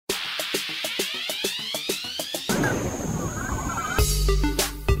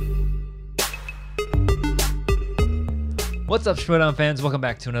What's up, Schmodown fans? Welcome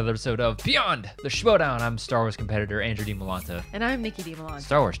back to another episode of Beyond the Schmodown. I'm Star Wars competitor Andrew DiMolanta. And I'm Nikki DiMolanta.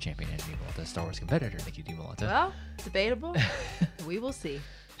 Star Wars champion Andrew DiMolanta. Star Wars competitor Nikki DiMolanta. Well, debatable. We will see.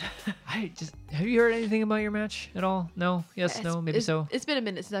 Have you heard anything about your match at all? No? Yes? No? Maybe so? It's been a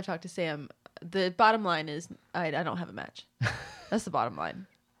minute since I've talked to Sam. The bottom line is I don't have a match. That's the bottom line.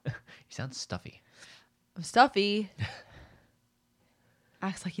 You sound stuffy. I'm stuffy.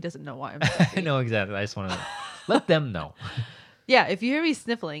 Acts like he doesn't know why I'm stuffy. I know exactly. I just want to let them know. Yeah, if you hear me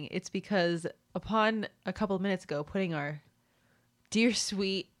sniffling, it's because upon a couple of minutes ago putting our dear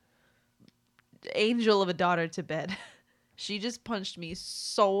sweet angel of a daughter to bed, she just punched me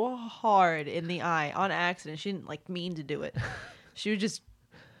so hard in the eye on accident. She didn't mean to do it. She was just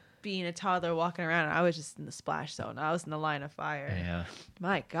being a toddler walking around, and I was just in the splash zone. I was in the line of fire. Yeah.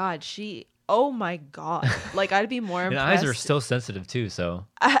 My God, oh my God. I'd be more And impressed. eyes are still sensitive too, so.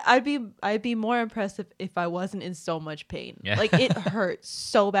 I'd be more impressed if I wasn't in so much pain. Yeah. It hurt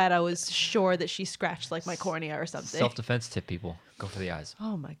so bad. I was sure that she scratched my cornea or something. Self-defense tip, people. Go for the eyes.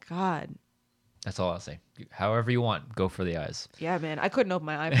 Oh my God. That's all I'll say. However you want, go for the eyes. Yeah, man. I couldn't open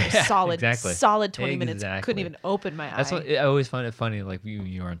my eye for a solid 20 minutes. Couldn't even open my That's eye. what I always find it funny.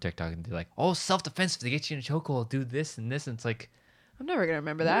 You're on TikTok and they're like, "Oh, self-defense to get you in a chokehold. Do this and this." And it's like, I'm never gonna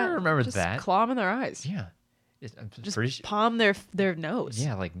remember that. never remember Just that. claw 'em in their eyes. yeah, I'm Just pretty palm their nose.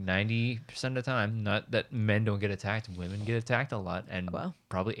 Yeah, 90% of the time, not that men don't get attacked, women get attacked a lot, and Well.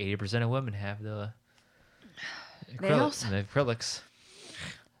 probably 80% of women have the Nails? the acrylics.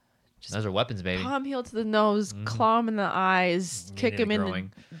 Those are weapons, baby. Palm heel to the nose, claw 'em in the eyes, kick him in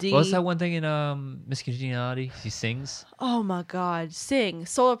growing. the D. What's that one thing in Miss Congeniality? He sings. Oh my God! Sing,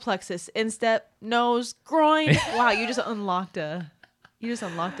 solar plexus, instep, nose, groin. Wow, you just unlocked a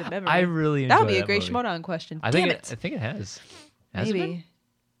memory. I really enjoy that would be a great movie. Schmodown question. I Damn think it! I think it has. Has it Maybe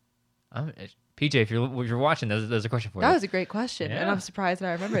been? PJ, if you're watching, there's a question for you. that was a great question, and Yeah. I'm surprised that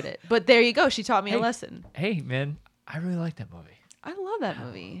I remembered it. But there you go. She taught me a lesson. Hey, man, I really like that movie. I love that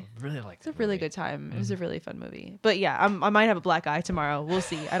movie. I really like It's a really good time. It was a really fun movie. But yeah, I might have a black eye tomorrow. We'll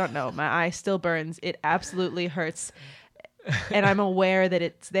see. I don't know. My eye still burns. It absolutely hurts, and I'm aware that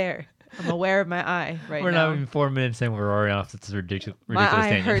it's there. I'm aware of my eye right We're now. not even 4 minutes in. We're already off. It's ridiculous. My eye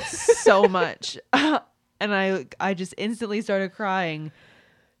tangent. hurts so much, and I just instantly started crying,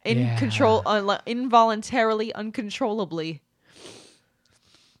 involuntarily, uncontrollably.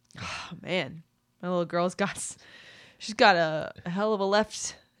 Oh man, my little girl's she's got a hell of a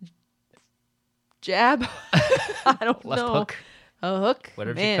left jab. I don't Left know. hook. A hook.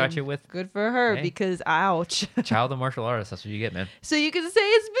 Whatever she Man, caught you with. Good for her Hey. because ouch. Child of martial artist. That's what you get, man. So you can say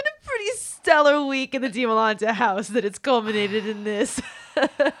it's been a pretty stellar week in the DiMolanta house that it's culminated in this.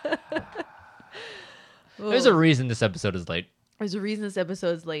 There's a reason this episode is late. There's a reason this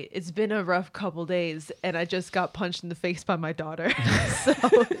episode's late. It's been a rough couple days, and I just got punched in the face by my daughter. So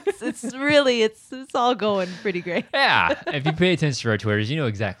it's all going pretty great. Yeah. If you pay attention to our Twitters, you know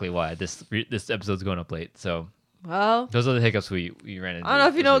exactly why this episode's going up late. So Well, those are the hiccups we ran into. I don't know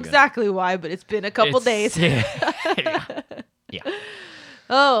if you know exactly why, but it's been a couple days. Yeah. Yeah.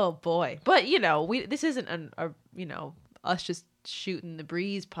 Oh boy! But this isn't us just shooting the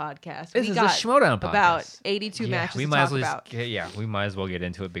breeze podcast. This we is got a Schmodown podcast. about 82 matches we to might talk as well about. we might as well get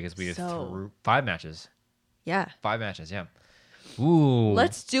into it because we have So- 5 matches. Yeah, 5 matches, yeah. Ooh.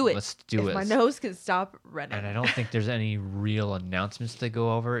 let's do it. Let's do if it. my nose can stop running. And I don't think there's any real announcements to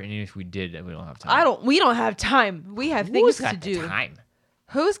go over. And even if we did, we don't have time. We don't have time. We have Who's things got to the do. time?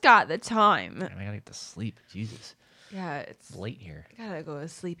 Who's got the time? Man, I gotta get to sleep. Jesus, Yeah, it's late here. I gotta go to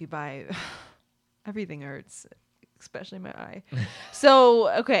sleepy by. Everything hurts, especially my eye. So,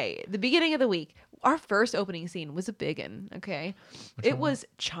 okay, the beginning of the week, our first opening scene was a big one. Okay, it was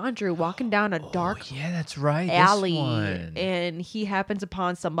Chandru walking down a dark Yeah, that's right. alley, This one. and he happens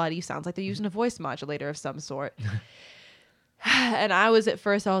upon somebody who sounds like they're using a voice modulator of some sort. And I was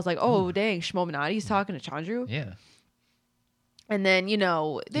like, oh dang, Shmominati's talking to Chandru. Yeah. And then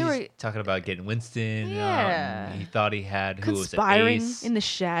they were talking about getting Winston. Yeah. He thought he had who was it? conspiring Ace. in the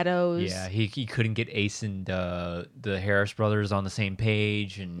shadows. Yeah, he couldn't get Ace and the Harris brothers on the same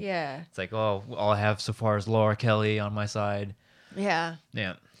page, and Yeah. it's like, oh, all I have so far is Laura Kelly on my side. Yeah.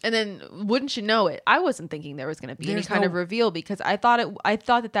 Yeah. And then, wouldn't you know it, I wasn't thinking there was going to be any There's kind of no- reveal because I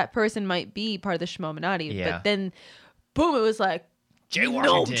thought that person might be part of the Shmominati. Yeah. But then, boom, it was like, Jay no,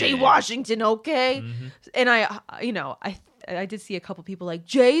 Washington. Jay Washington, okay? And I did see a couple people like,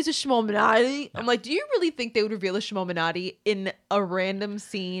 Jay's a Shmominati. I'm like, do you really think they would reveal a Shmominati in a random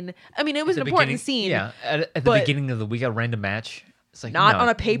scene? I mean, it was an important scene. Yeah, at the but- beginning of the week, a random match. It's like Not no, on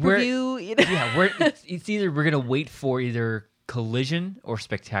a pay-per-view. Yeah, it's either we're gonna wait for either Collision or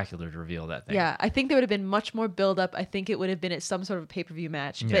Spectacular to reveal that thing. Yeah, I think there would have been much more build up. I think it would have been at some sort of pay-per-view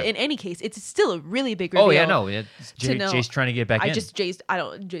match. Yeah. But in any case, it's still a really big reveal. Oh yeah, no, it's to know- Jay's trying to get back in. Jay's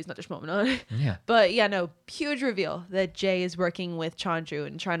not the schmoman. Yeah. But yeah, no, huge reveal that Jay is working with Chandru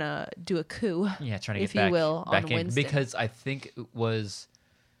and trying to do a coup. Yeah, trying to if get back, you will, back on in Winston. because I think it was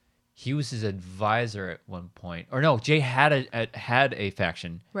he was his advisor at one point, or no, Jay had a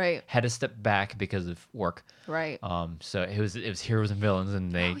faction, Right. had to step back because of work. Right. So it was Heroes and Villains,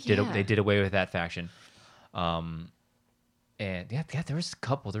 and they yeah. did away with that faction. And yeah, there was a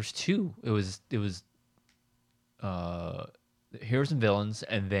couple. There's two. It was Heroes and Villains,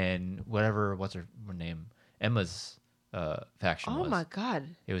 and then what's her name? Emma's faction. Oh was. my god.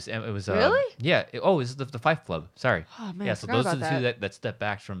 It was Really? Yeah. It was the Fife Club. Sorry. Oh man. Yeah. I So forgot those are about the two that stepped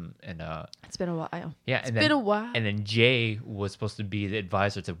back from and It's been a while. yeah. It's and been then, a while. And then Jay was supposed to be the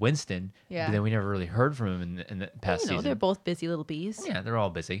advisor to Winston. Yeah. But then we never really heard from him in the past season. They're both busy little bees. Yeah, they're all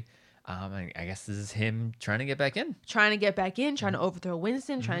busy. I guess this is him trying to get back in. Trying to get back in, trying to Mm-hmm. overthrow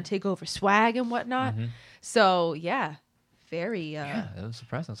Winston, trying to take over Swag and whatnot. So yeah, very Yeah, that was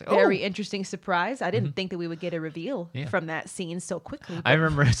surprising. I was like, very oh. interesting surprise. I didn't think that we would get a reveal Yeah. from that scene so quickly. I but-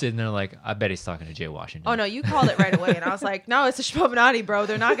 remember sitting there like, I bet he's talking to Jay Washington. Oh no, you called it right away, and I was like, "No, it's a Schmominati, bro.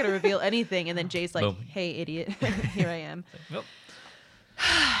 They're not going to reveal anything." And then Jay's like, Boom. "Hey, idiot, here I am." Nope.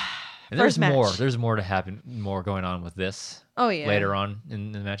 And First there's more. match. There's more to happen. More going on with this. Oh yeah, Later on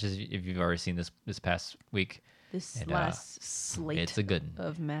in the matches, if you've already seen this past week, this And, last slate it's a good.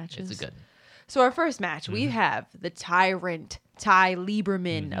 of matches. It's a good. So our first match, we Mm-hmm. have the Tyrant Ty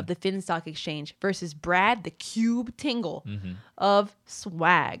Lieberman of the Finstock Exchange versus Brad the Cube Tingle Mm-hmm. of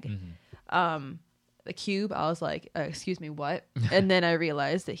Swag. The Cube, I was like, excuse me, what? And then I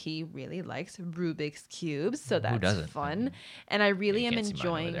realized that he really likes Rubik's cubes, so that's doesn't? fun. And I really You am can't see mine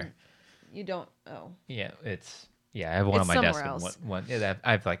over enjoying. there. You don't? Oh. Yeah, I have one It's on my desk. somewhere and else. One, yeah,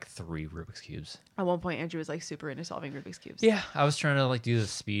 I have like 3 Rubik's cubes. At one point, Andrew was like super into solving Rubik's cubes. Yeah, I was trying to like do the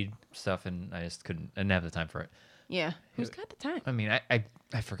speed stuff, and I just couldn't. I didn't have the time for it. Yeah. Who's got the time? I mean,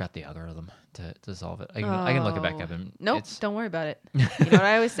 I forgot the algorithm to solve it. I can look it back up and Nope, it's don't worry about it. You know what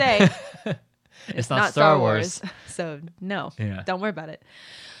I always say? it's not Star Wars. So no, Yeah. don't worry about it.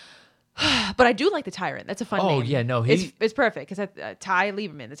 But I do like the Tyrant. That's a fun name. Oh yeah, no, it's perfect because Ty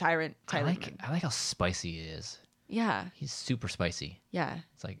Lieberman, the Tyrant. Ty I Lieberman. like how spicy he is. Yeah, He's super spicy. yeah,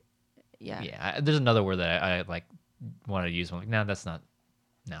 It's like yeah. there's another word that I like wanted to use. I'm like, no, that's not.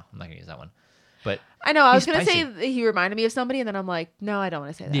 No, I'm not gonna use that one. But I know. I was He's gonna say spicy. that he reminded me of somebody, and then I'm like, no, I don't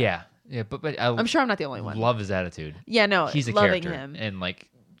want to say that. yeah, but I'm sure I'm not the only one. love his attitude. Yeah, no, He's a loving character, him. and like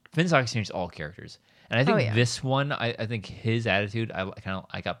Finstock Exchange all characters. And I think yeah. this one, I think his attitude,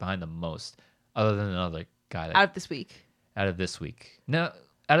 I got behind the most, other than another guy that, Out of this week. out of this week. No,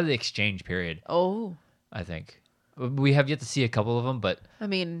 out of the exchange period. Oh, I think we have yet to see a couple of them, but I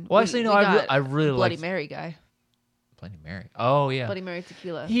mean, well, actually, no, I really Bloody like Mary guy. Bloody Mary. Oh yeah, Bloody Mary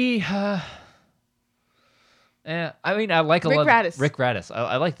tequila. he. I mean, I like a Rick lot. Radis. Rick Radis.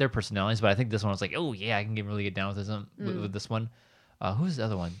 I like their personalities, but I think this one was like, oh yeah, I can really get down with this with this one. Who's the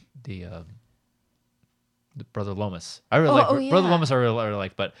other one? The Brother Lomas. I really like Brother yeah. Lomas. I really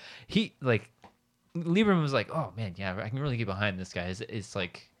like, but he like Lieberman was like, oh man, yeah, I can really get behind this guy. It's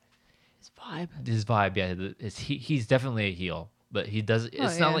like His vibe. his vibe. Yeah, he's definitely a heel, but he does.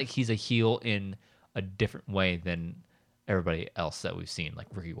 It's not yeah. like he's a heel in a different way than everybody else that we've seen, like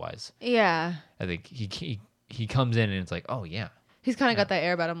Ricky Wise. Yeah. I think he comes in and it's like, oh yeah, He's kind of got that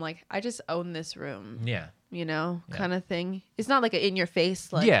air about him, like, I just own this room, yeah, you know, Yeah. kind of thing. It's not like an in your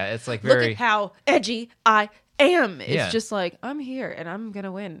face, like, yeah. It's like look very at how edgy I am. It's Yeah. just like, I'm here and I'm going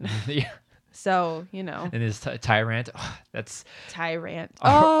to win. yeah. So, you know, And his tyrant, that's Tyrant.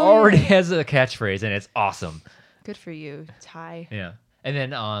 already has a catchphrase and it's awesome. Good for you, Ty. Yeah. And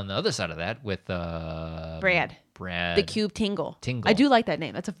then on the other side of that with Brad. Brad The Cube Tingle. Tingle. I do like that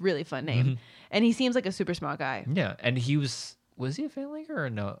name. That's a really fun name. And he seems like a super smart guy. Yeah, and he was he a fan leaguer or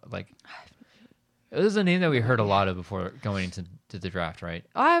no? Like it was a name that we heard a lot of before going into the draft, right?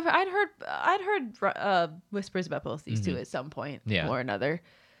 I'd heard whispers about both these two at some point Yeah. or another.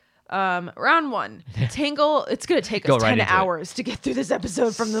 Round 1. Tingle, it's going to take Go us right 10 into it. hours to get through this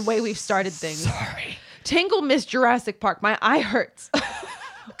episode from the way we've started things. Sorry. Tingle missed Jurassic Park. My eye hurts.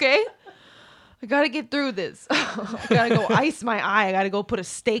 Okay? I got to get through this. I got to go ice my eye. I got to go put a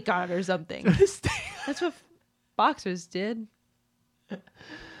steak on it or something. That's what boxers did.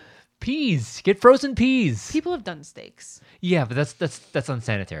 Peas. Get frozen peas. People have done steaks. Yeah, but that's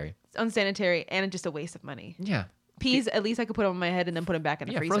unsanitary. It's unsanitary and just a waste of money. Yeah. Peas, at least I could put them on my head and then put them back in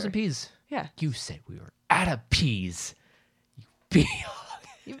the Yeah, freezer. frozen peas. Yeah. You said we were out of peas. You peog.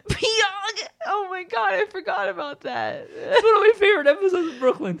 Peog! Oh my god, god, I forgot about that. It's one of my favorite episodes of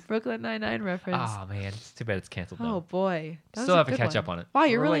Brooklyn. Brooklyn Nine-Nine reference. Oh man, it's too bad it's canceled Oh now. boy, that was Still a have to good catch one. up on it. Wow,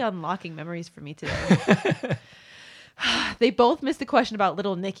 you're We're really like- unlocking memories for me today. They both missed the question about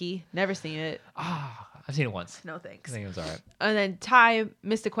Little Nicky. Never seen it. I've seen it once. No I thanks. think it was all right. And then Ty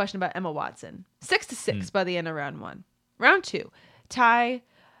missed the question about Emma Watson. 6-6 by the end of round 1. Round 2, Ty. I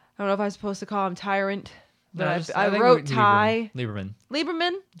don't know if I was supposed to call him Tyrant, but I think wrote Lieberman. Ty Lieberman.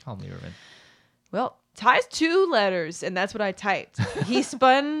 Lieberman. Call him Lieberman. Well, Ty's 2 letters, and that's what I typed. He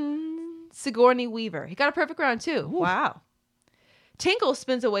spun Sigourney Weaver. He got a perfect round 2. Wow. Tinkle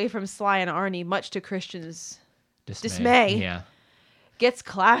spins away from Sly and Arnie, much to Christian's dismay. Yeah. Gets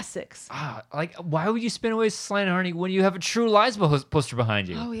classics. Like, why would you spin away Sly and Arnie when you have a True Lies poster behind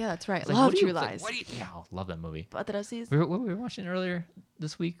you? Oh yeah, that's right. It's like, Love what do you- True it's like, Lies. what do you? Yeah, I love that movie. Patroci's. We were watching earlier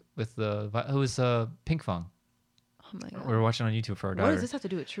this week with who was Pink Fong. Oh my god. We were watching on YouTube for our What daughter. does this have to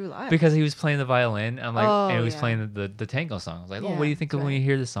do with True Lies? Because he was playing the violin. I'm like, Oh, and he was yeah. playing the tango song. I was like, oh, Yeah, what do you think of that's when right. you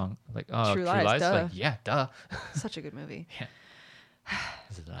hear this song? I'm like, oh, True True Lies, Lies. duh. Like, yeah, duh. Such a good movie.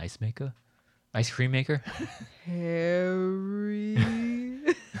 Is it an ice maker? Ice cream maker? Harry.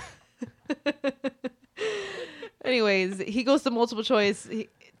 Anyways, he goes to multiple choice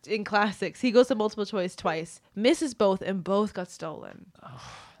in classics. He goes to multiple choice twice, misses both, and both got stolen.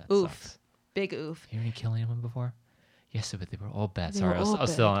 That Oof. sucks. Big oof. You heard any killing anyone before? Yes, but they were all bad. They Sorry, were I was, all I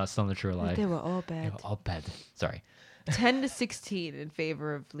was still on the True Lie. They were all They bad. were all bad. Sorry. 10-16 in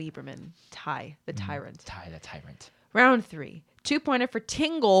favor of Lieberman. Ty, the tyrant. Ty, the tyrant. Round 3. 2-pointer for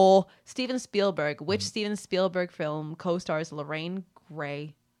Tingle. Steven Spielberg. Which Steven Spielberg film co-stars Lorraine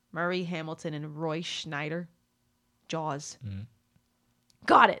Gray, Murray Hamilton, and Roy Schneider? Jaws.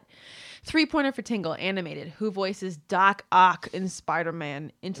 Got it. 3-pointer for Tingle. Animated. Who voices Doc Ock in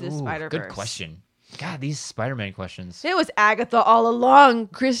Spider-Man Into the Ooh, Spider-Verse? good question. God, these Spider-Man questions. It was Agatha all along.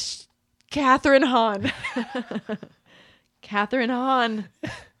 Catherine Hahn. Catherine Hahn.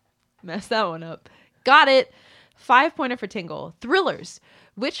 Messed that one up. Got it. 5-pointer for Tingle. Thrillers.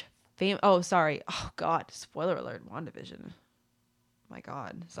 Which Oh, sorry. Oh, God. Spoiler alert. WandaVision. My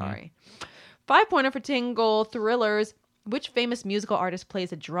God. Sorry. 5-pointer for Tingle. Thrillers. Which famous musical artist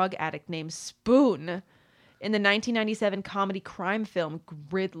plays a drug addict named Spoon in the 1997 comedy crime film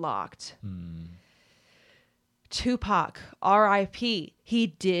Gridlocked? Tupac, R.I.P. He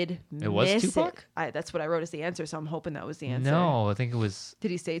did It was miss Tupac? it. That's what I wrote as the answer, so I'm hoping that was the answer. No, I think it was.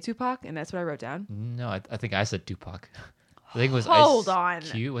 Did he say Tupac? And that's what I wrote down. No, I think I said Tupac. I think it was Hold Ice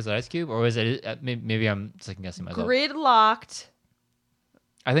on. Cube. Was it Ice Cube, or was it? Maybe I'm second guessing myself. Gridlocked.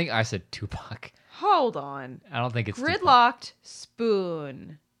 I think I said Tupac. Hold on. I don't think it's Tupac. Gridlocked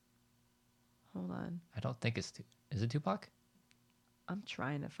Spoon. Hold on. I don't think it's. Is it Tupac? I'm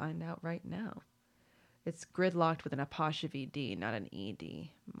trying to find out right now. It's gridlocked with an apostrophe D, not an ED.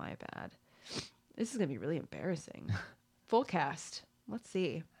 My bad. This is going to be really embarrassing. Full cast. Let's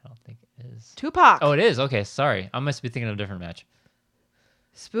see. I don't think it is. Tupac. Oh, it is. Okay, sorry. I must be thinking of a different match.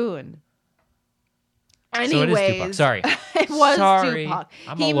 Spoon. So Anyways. it is Tupac. Sorry. It was Sorry. Tupac.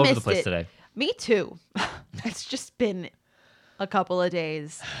 I'm He all over the missed place it. today. Me too. It's just been a couple of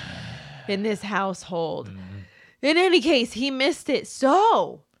days in this household. In any case, he missed it.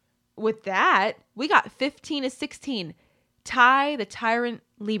 So, with that, we got 15-16. Ty the Tyrant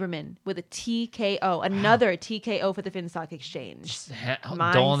Lieberman with a TKO. Another TKO for the Finstock Exchange. Just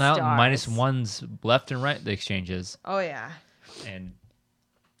My doling out stars. minus ones left and right, the exchanges. Oh, yeah. And,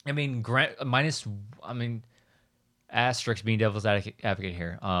 I mean, asterisk being devil's advocate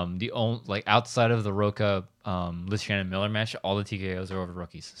here. The only, like, outside of the Roca Liz Shannon Miller match, all the TKOs are over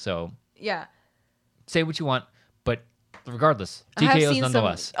rookies. So, Yeah. say what you want, but regardless, I have TKOs seen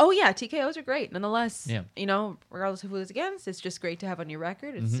nonetheless. Oh yeah, TKOs are great nonetheless. Yeah. You know, regardless of who it's against, it's just great to have on your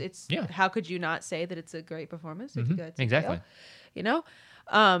record. It's Yeah. How could you not say that it's a great performance if you got a TKO? Exactly. You know,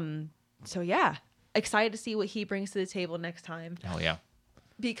 so yeah, excited to see what he brings to the table next time, Oh, yeah.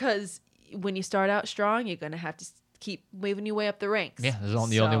 because when you start out strong, you're gonna have to keep moving your way up the ranks. Yeah, the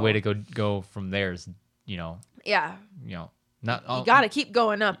only way to go from there is, Yeah, not. you got to keep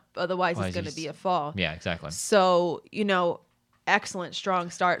going up, otherwise Otherwise it's gonna you be a fall. Yeah, exactly. So, excellent, strong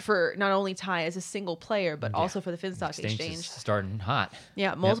start for not only Ty as a single player, but also for the Finstock Exchange Exchange. is starting hot.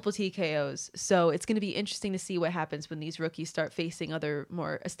 Yeah, multiple TKOs. So it's going to be interesting to see what happens when these rookies start facing other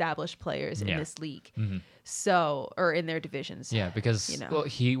more established players in Yeah. this league. So, or in their divisions. Yeah, because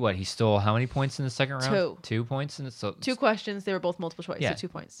he stole how many points in the second round? 2. 2 points, and so 2 questions. They were both multiple choice, Yeah. so 2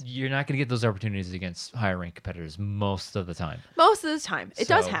 points. You're not going to get those opportunities against higher ranked competitors most of the time. Most of the time, it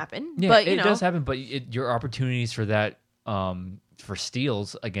does So, happen. Yeah, but it does happen, but your opportunities for that for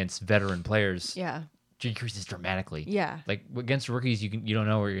steals against veteran players Yeah, decreases dramatically. yeah, Like against rookies, you don't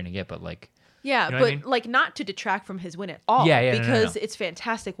know what you're going to get, but like Yeah, You know but what I mean? like not to detract from his win at all. Yeah, no, because no. it's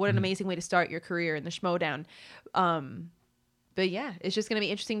fantastic. What an amazing way to start your career in the Schmodown. But yeah, it's just gonna be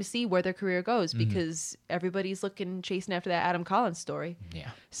interesting to see where their career goes because everybody's chasing after that Adam Collins story. Yeah.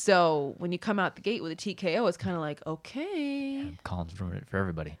 So when you come out the gate with a TKO, it's kind of like, okay, Collins for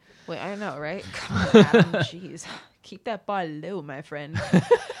everybody. wait, I know, right? Come on, Adam, jeez, keep that bar low, my friend.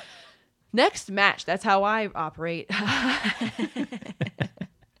 Next match, that's how I operate.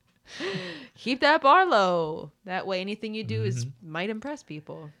 Keep that bar low. That way, anything you do is might impress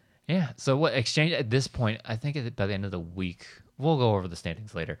people. Yeah. So what exchange at this point? I think by the end of the week, we'll go over the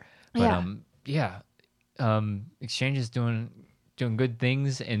standings later. But exchange is doing good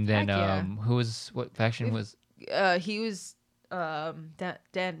things, and then Heck yeah. what faction was? He was Den,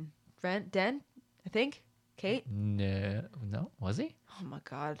 I think. Kate. No, was he? Oh my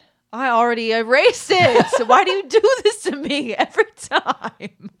god. I already erased it. So why do you do this to me every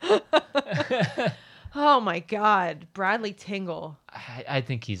time? Oh my god. Bradley Tingle. I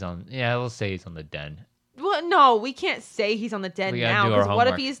think he's on. Yeah, let's say he's on the Den. Well, no, we can't say he's on the Den We gotta now do our because what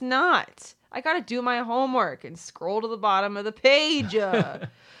if homework. he's not? I gotta do my homework and scroll to the bottom of the page. All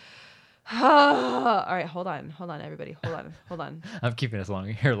right, hold on, everybody. Hold on. I'm keeping us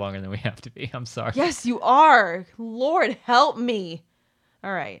longer than we have to be. I'm sorry. Yes, you are. Lord help me.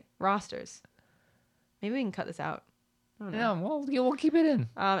 All right, rosters. Maybe we can cut this out. I don't know. Yeah, well, we'll keep it in.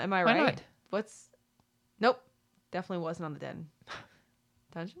 Am I Why right? not? Nope. Definitely wasn't on the Den.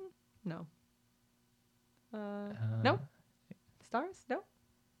 Dungeon? No. Nope. Stars? Nope.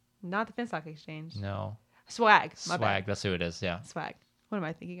 Not the Finstock Exchange. No. Swag. My Swag. bad. That's who it is. Yeah. Swag. What am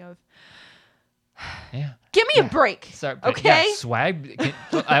I thinking of? Yeah. Give me a break. Sorry, but Okay. yeah, swag.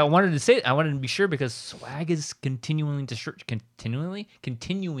 I wanted to say it. I wanted to be sure because swag is continuing to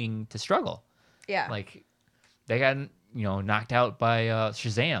struggle. Yeah. Like they got knocked out by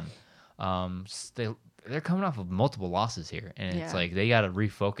Shazam. They're coming off of multiple losses here, and it's Yeah. like they got to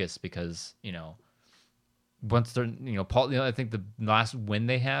refocus because once they're Paul. I think the last win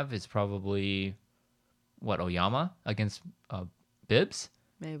they have is probably Oyama against Bibbs.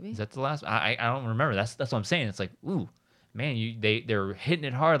 Maybe. Is that the last? I don't remember. That's what I'm saying. It's like, ooh, man, they're hitting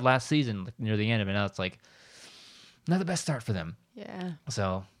it hard last season, like, near the end, and now it's like not the best start for them. Yeah.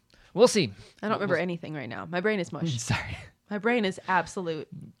 So we'll see. I don't remember anything right now. My brain is mush. Sorry, My brain is absolute.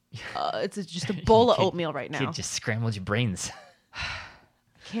 It's just a bowl of Kid- oatmeal right now. Kid just scrambled your brains.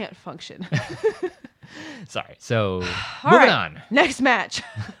 Can't function. Sorry. So All moving right, on. Next match.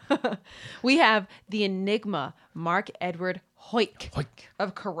 We have the Enigma Mark Edward Hoyk Hoik.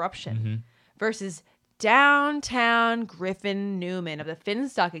 of Corruption versus Downtown Griffin Newman of the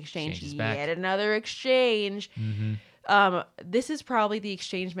Finstock Exchange. Exchange is back. Yet another exchange. This is probably the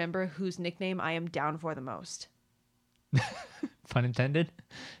exchange member whose nickname I am down for the most. Pun intended.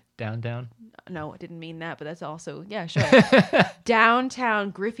 Down. No, I didn't mean that, but that's also, yeah, sure. Downtown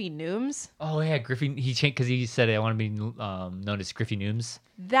Griffy Nooms. Oh yeah, Griffey. He changed because he said I want to be known as Griffey Nooms.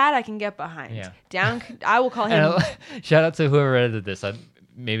 That I can get behind. Yeah. I will call him. And shout out to whoever edited this.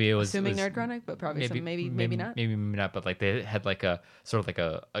 Maybe it was Assuming was- Nerd Chronic, but probably maybe not. Maybe not. But like they had like a sort of like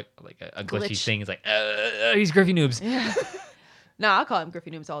a glitchy Glitch. thing. It's like he's Griffey Noobs. Yeah. No, I'll call him Griffy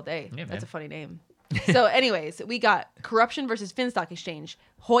Nooms all day. Yeah, That's man. a funny name. So, anyways, we got Corruption versus Finstock Exchange.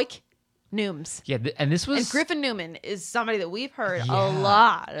 Hoyk Nooms. Yeah, and this was And Griffin Newman is somebody that we've heard a Yeah.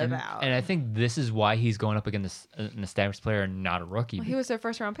 lot and, about. and I think this is why he's going up against an established player and not a rookie. Well, he was their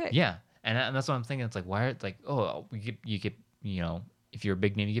first round pick. Yeah, and that's what I'm thinking. It's like why? Like you get if you're a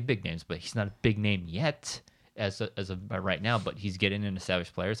big name, you get big names, but he's not a big name yet as of right now. But he's getting an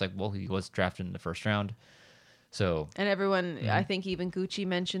established player. It's like he was drafted in the first round. So And everyone, I think even Gucci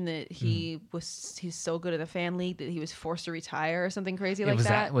mentioned that he's so good in the fan league that he was forced to retire or something crazy like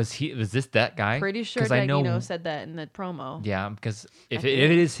that. Was this that guy? Pretty sure 'Cause I know. Dagnino said that in the promo. Yeah, because if I it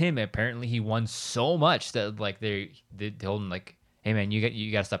think. is him, apparently he won so much that like they told him like, hey man,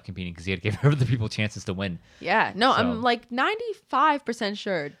 you got to stop competing because you got to give other people chances to win. Yeah. No, So- I'm like 95%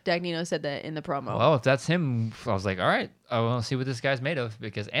 sure Dagnino said that in the promo. Well, if that's him, I was like, all right, I want to see what this guy's made of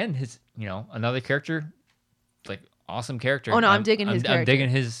and his another character, like awesome character. Oh, no, I'm digging his I'm character. digging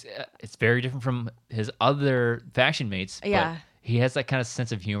his. It's very different from his other faction mates. but Yeah. he has that kind of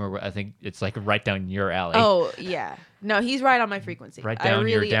sense of humor where I think it's like right down your alley. Oh, yeah. No, he's right on my frequency. right down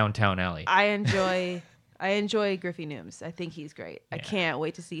your really, downtown alley. I enjoy Griffey Nooms. I think he's great. I Yeah. can't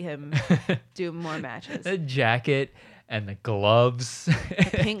wait to see him do more matches. The jacket and the gloves.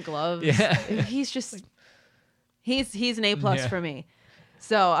 Pink gloves. Yeah. He's just he's an A+ Yeah. for me.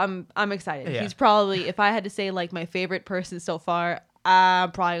 So I'm excited. Yeah. He's probably, if I had to say like my favorite person so far,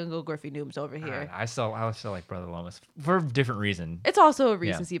 I'm probably gonna go Griffey Nooms over here. I still like Brother Lomas for a different reason. It's also a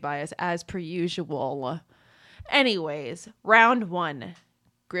recency bias, as per usual. Anyways, round 1.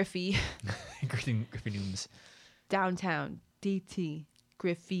 Griffey. Griffey Nooms. Downtown. DT.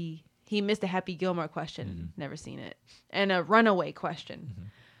 Griffey. He missed a Happy Gilmore question. Never seen it. And a Runaway question.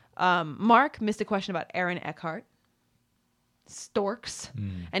 Mark missed a question about Aaron Eckhart, Storks,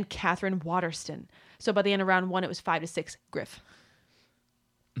 and Catherine Waterston. So by the end of round 1, it was 5-6 Griff.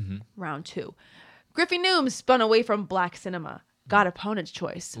 Round 2. Griffey Nooms spun away from black cinema. Got opponent's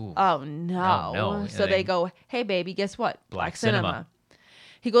choice. Ooh. Oh no. Oh, no. So they go, hey baby, guess what? Black cinema.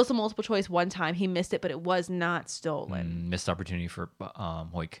 He goes to multiple choice one time. He missed it, but it was not stolen. Missed opportunity for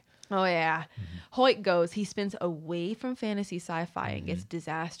Hoik. Oh yeah. Hoyt goes, he spins away from fantasy sci-fi and gets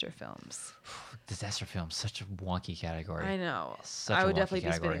disaster films. Disaster film, such a wonky category. I know. Such I a would wonky definitely be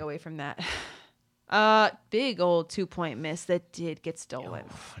category. spinning away from that. Big old 2-point miss that did get stolen.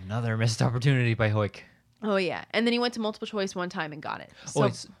 Another missed opportunity by Hoik. Oh yeah. And then he went to multiple choice one time and got it. So,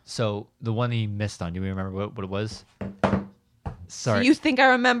 So the one he missed on, do you remember what it was? so Sorry. you think I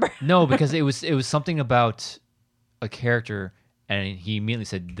remember? No, because it was something about a character, and he immediately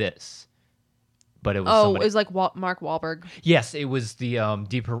said this, but it was Oh, somebody. it was like Mark Wahlberg. Yes, it was the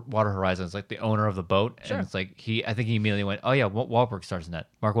Deepwater Horizons, like the owner of the boat, Sure. and it's like I think he immediately went, oh yeah, Wahlberg stars in that,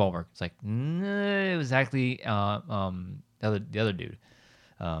 Mark Wahlberg. It's like it was actually the other dude,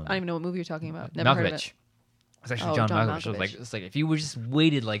 I don't even know what movie you're talking about. Never heard of Malkovich. it. It's actually Oh, John John Malkovich. Malkovich. It's like if you would just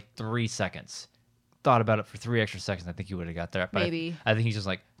waited like 3 seconds, thought about it for 3 extra seconds, I think you would have got there. But Maybe. I think he's just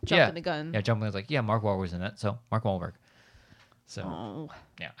like Jumping the gun. Yeah, jumping. Like yeah, Mark Wahlberg's in that, so Mark Wahlberg. So Oh.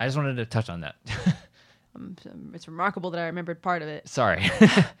 yeah, I just wanted to touch on that. It's remarkable that I remembered part of it. Sorry.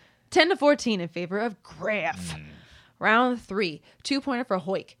 10-14 in favor of Griff. Round 3. 2-pointer for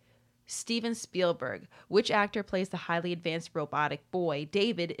Hoik. Steven Spielberg. Which actor plays the highly advanced robotic boy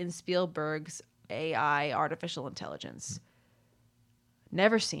David in Spielberg's AI artificial intelligence?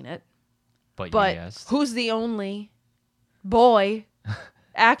 Never seen it. But But yes. who's the only boy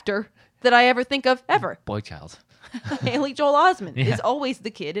actor that I ever think of ever? Boy child. Haley Joel Osment Yeah. is always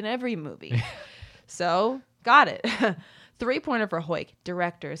the kid in every movie. So, got it. 3-pointer for Hoik.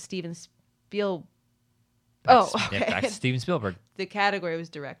 Director Steven Spielberg. Oh, okay. Yeah, back to Steven Spielberg. The category was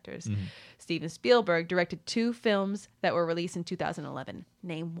directors. Steven Spielberg directed 2 films that were released in 2011.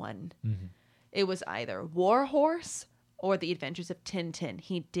 Name one. It was either War Horse or The Adventures of Tintin.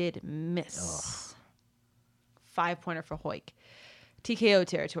 He did miss. 5-pointer for Hoik. TKO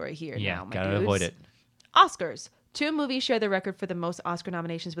territory here Yeah, now, my gotta dudes. avoid it. Oscars. 2 movies share the record for the most Oscar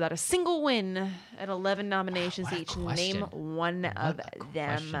nominations without a single win at 11 nominations What a each. question. Name one of them.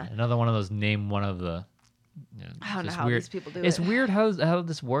 Question. Another one of those name one of the. I don't know it's how weird. these people do It's it. weird how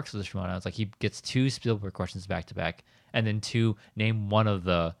this works with Shimano. It's like he gets 2 Spielberg questions back to back, and then 2 name one of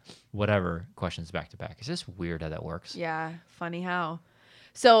the whatever questions back to back. It's just weird how that works. Yeah, funny how.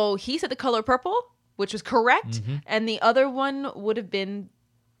 So he said The Color Purple, which was correct, and the other one would have been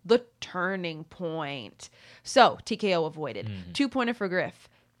The Turning Point. So TKO avoided. 2-pointer for Griff.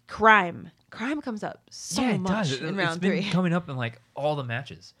 Crime. Crime comes up so Yeah, it much does. in round It's been 3. coming up in like all the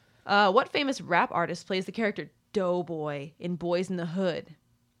matches. What famous rap artist plays the character Doughboy in Boys in the Hood?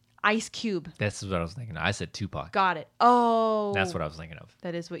 Ice Cube. That's what I was thinking. I said Tupac. Got it. Oh. That's what I was thinking of.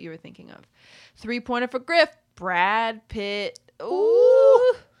 That is what you were thinking of. 3-pointer for Griff. Brad Pitt.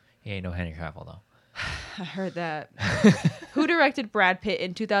 Ooh. He ain't no Henry Cavill though. I heard that. Who directed Brad Pitt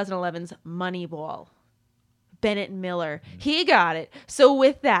in 2011's Moneyball? Bennett Miller. He got it. So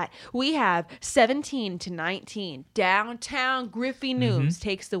with that, we have 17-19. Downtown Griffey Nooms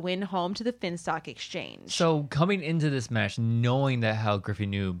takes the win home to the Finstock Exchange. So coming into this match, knowing that how Griffey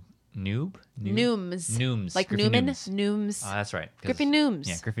Nooms. Nooms. Like Griffey Newman? Nooms. Nooms. That's right. 'cause- Griffey Nooms.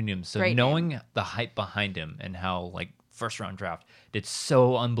 Yeah, Griffey Nooms. So Great knowing the hype behind him and how like first round draft did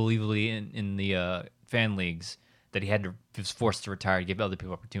so unbelievably in the fan leagues that he was forced to retire to give other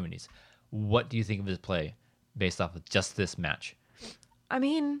people opportunities. What do you think of his play based off of just this match? I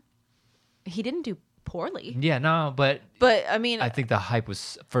mean, he didn't do poorly. Yeah, no, but I mean, I think the hype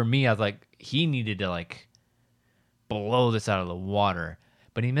was for me. I was like, he needed to like blow this out of the water,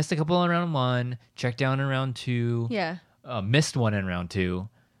 but he missed a couple in round 1, checked down in round 2, yeah. missed one in round 2.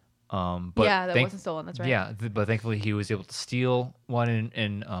 But Yeah, that wasn't stolen. That's right. Yeah, but thankfully he was able to steal one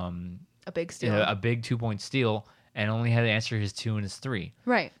in A big steal. a big 2-point steal, and only had to answer his 2 and his 3.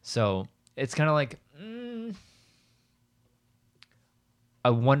 Right. So it's kind of like, I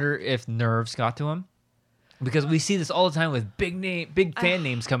wonder if nerves got to him, because we see this all the time with big fan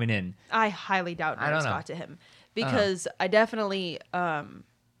names coming in. I highly doubt I don't nerves know. got to him because I definitely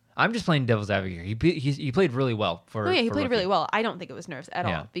I'm just playing devil's advocate. He played really well for. Oh yeah, he for played rookie. really well. I don't think it was nerves at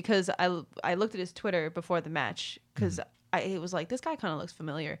Yeah. all because I looked at his Twitter before the match because it was like, this guy kind of looks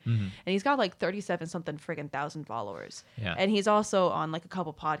familiar, and he's got like 37 something friggin' thousand followers. Yeah. And he's also on like a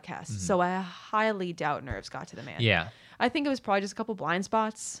couple podcasts, so I highly doubt nerves got to the man. Yeah. I think it was probably just a couple blind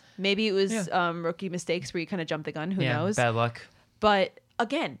spots. Maybe it was Yeah. rookie mistakes where you kind of jump the gun. Who Yeah. knows? Bad luck. But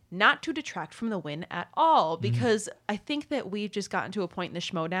again, not to detract from the win at all, because I think that we've just gotten to a point in the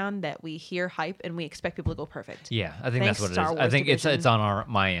Schmodown that we hear hype and we expect people to go perfect. Yeah, I think Thanks, that's what it Star is. I Wars think division. it's on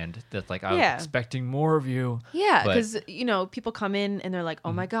my end. That's like I was Yeah. expecting more of you. Yeah, But- because people come in and they're like,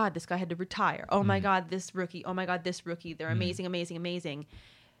 "Oh my God, this guy had to retire. Oh my God, this rookie. Oh my God, this rookie. They're amazing, amazing, amazing."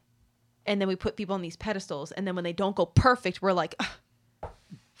 And then we put people on these pedestals, and then when they don't go perfect, we're like, "Ugh,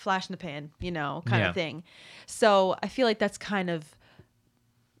 flash in the pan, kind Yeah. of thing. So I feel like that's kind of,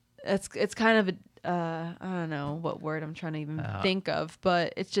 it's kind of a, I don't know what word I'm trying to even think of,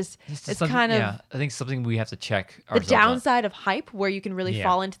 but it's just, just it's something- kind of yeah, I think something we have to check the ourselves on. downside of hype, where you can really Yeah.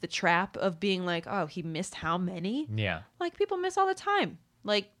 fall into the trap of being like, "Oh, he missed how many?" Yeah. Like, people miss all the time.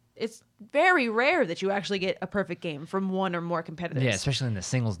 Like, it's very rare that you actually get a perfect game from one or more competitors. Yeah, especially in the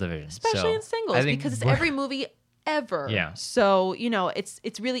singles division. Especially So, in singles, I think because it's we're- every movie ever. Yeah. So,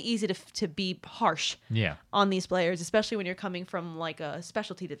 it's really easy to be harsh Yeah. on these players, especially when you're coming from like a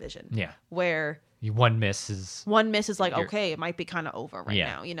specialty division. Yeah. Where One miss is one miss is like, You're- okay, it might be kind of over right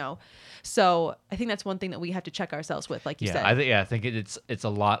Yeah. now, So I think that's one thing that we have to check ourselves with, like you said. I think it's a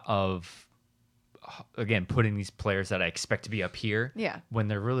lot of again putting these players that I expect to be up here. Yeah. When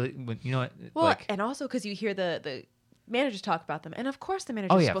they're really Well, like and also because you hear the managers talk about them, and of course the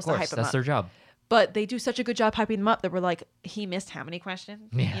manager's oh yeah, of supposed to hype course them that's up. their job. But they do such a good job hyping them up that we're like, he missed how many questions?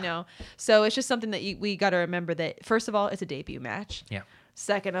 Yeah. So it's just something that we got to remember that, first of all, it's a debut match. Yeah.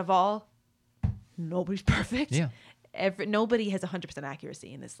 Second of all, nobody's perfect. Yeah. Nobody has 100%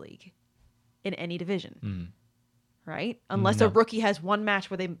 accuracy in this league, in any division. Mm. Right? Unless No. a rookie has one match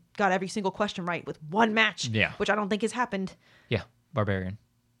where they got every single question right with one match. Yeah. Which I don't think has happened. Yeah, Barbarian.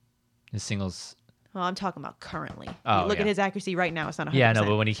 His singles. Well, I'm talking about currently. Oh, You look yeah. at his accuracy right now, it's not 100%. Yeah, no,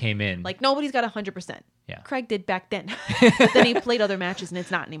 but when he came in, Like, nobody's got 100%. Yeah. Craig did back then. But then he played other matches and it's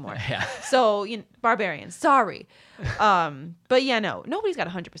not anymore. yeah, So, Barbarian, sorry. But yeah, no, nobody's got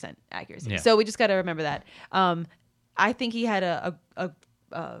 100% accuracy. Yeah. So we just got to remember that. I think he had a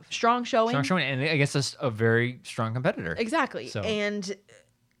strong showing. strong showing, and I guess that's a very strong competitor. Exactly. So- And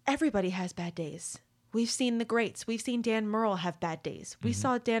everybody has bad days. We've seen the greats. We've seen Dan Murrell have bad days. We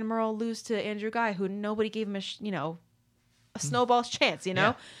saw Dan Murrell lose to Andrew Guy, who nobody gave him a snowball's chance,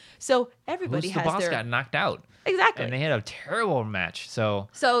 Yeah. So everybody Who's the has boss their got knocked out, exactly. and they had a terrible match. So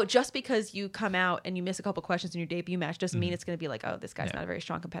So just because you come out and you miss a couple questions in your debut match doesn't mean it's going to be like, oh, this guy's Yeah. not a very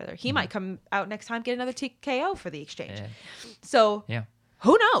strong competitor. He might come out next time, get another TKO for the exchange. yeah, So yeah,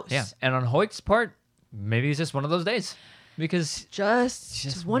 who knows? yeah. And on Hoyt's part, maybe it's just one of those days because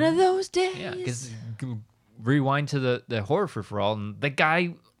Just one of those days. yeah, because rewind to the horror free for all, and the guy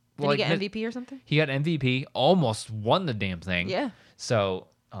Did he get mi- MVP or something? He got MVP, almost won the damn thing. Yeah. So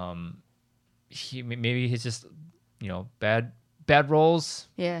maybe he's just bad rolls,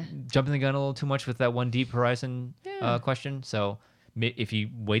 Yeah. jumping the gun a little too much with that one deep horizon Yeah. question. So if he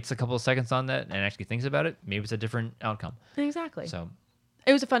waits a couple of seconds on that and actually thinks about it, maybe it's a different outcome. Exactly. So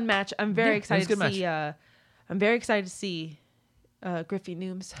It was a fun match. I'm very Yeah, it was a excited to good see. I'm very excited to see Griffey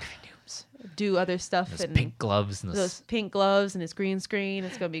Nooms do other stuff those and pink gloves and those pink gloves and his green screen.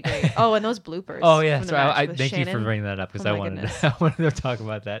 It's gonna be great. Oh, and those bloopers. Oh yeah, from the so match I with thank you for Shannon. bringing that up because Oh I my wanted goodness. I wanted to talk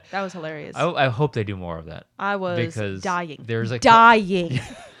about that. That was hilarious. I hope they do more of that. I was because dying. there's a dying.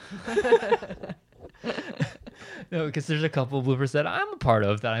 No, because there's a couple of bloopers that I'm a part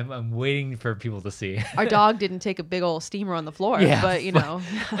of that I'm waiting for people to see. Our dog didn't take a big old steamer on the floor, Yeah, but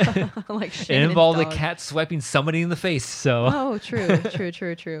like It Shannon's involved a dog. cat swiping somebody in the face. So Oh, true.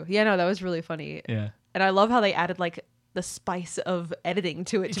 Yeah, no, that was really funny. yeah, And I love how they added like the spice of editing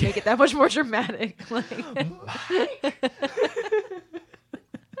to it to make it that much more dramatic. Like,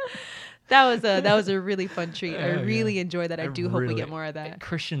 that was a really fun treat. I Oh, really yeah. enjoy that. I do hope we really- get more of that.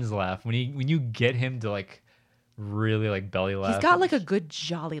 Christian's laugh when you get him to like really like belly laugh. He's got like a good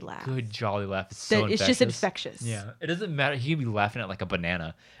jolly laugh. good jolly laugh. It's so That it's just infectious. Yeah, it doesn't matter. He could be laughing at like a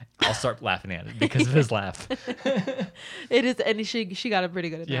banana. I'll start laughing at it because of his laugh. It is, and she got him pretty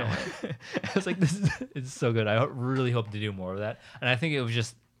good at that Yeah, one. I was like, it's so good. I really hope to do more of that. And I think it was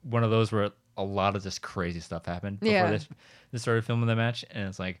just one of those where a lot of just crazy stuff happened before Yeah. this started filming the match, and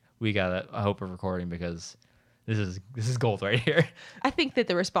it's like we got I hope we're recording because this is gold right here. I think that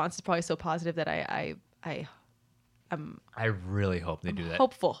the response is probably so positive that I I really hope they do that.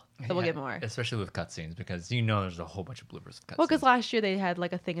 hopeful that we'll Yeah, get more. especially with cutscenes, because there's a whole bunch of bloopers of cutscenes. Well, because last year they had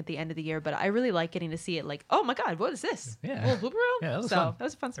like a thing at the end of the year, but I really like getting to see it. Like, oh my god, what is this? Yeah. A little blooper reel? Yeah, that was so fun. that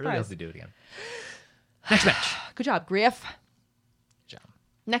was a fun I really hope surprise. they do it again. Next match. Good job, Griff. Good job.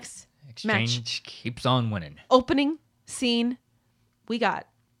 Next Exchange match, keeps on winning. opening scene, we got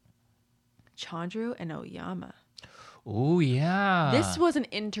Chandru and Oyama. Oh yeah. This was an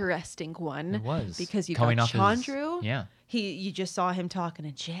interesting one. It was because you coming got off his- Chandru. yeah, You just saw him talking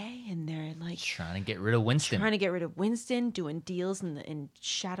to Jay, and they're like trying to get rid of Winston. trying to get rid of Winston, doing deals in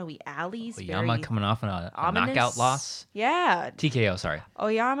shadowy alleys. Oyama very coming off a ominous. knockout loss. Yeah, TKO, sorry.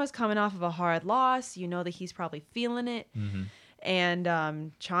 Oyama's coming off of a hard loss. You know that he's probably feeling it. Mm-hmm. And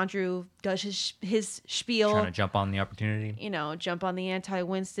Chandru does his spiel. Trying to jump on the opportunity. Jump on the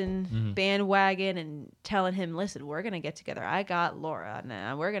anti-Winston Mhm. bandwagon and telling him, listen, we're going to get together. I got Laura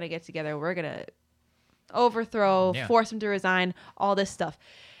now. We're going to get together. We're going to overthrow, Yeah. force him to resign, all this stuff.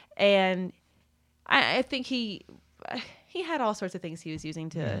 And I think he had all sorts of things he was using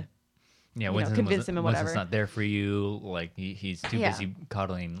to... Yeah, know, Winston convince him and Winston's whatever. not there for you. Like he's too Yeah. busy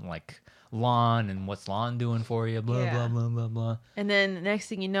cuddling like Lon, and what's Lon doing for you? Blah Yeah. blah blah blah blah. And then the next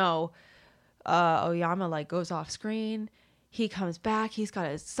thing you know, Oyama like goes off screen. He comes back. He's got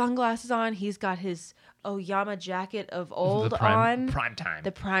his sunglasses on. He's got his Oyama jacket of old the on. prime time.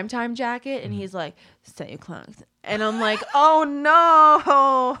 The primetime jacket, and he's like, "Set your clocks," and I'm like, "Oh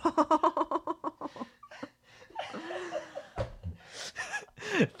no!"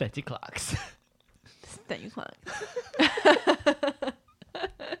 30 clocks. Set your clocks.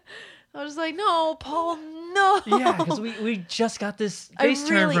 I was like, "No, Paul, no." Yeah, because we just got this face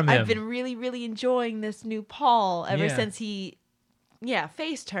turn from him. I've been really, really enjoying this new Paul ever Yeah. since he,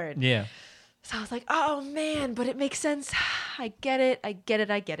 face turned. Yeah. So I was like, "Oh man," but it makes sense. I get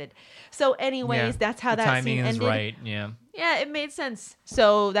it. So, anyways, Yeah, that's how the that timing scene is ended. right. Yeah. Yeah, it made sense.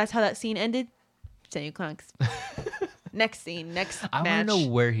 So that's how that scene ended. Set your clocks. Next scene, next I match. want to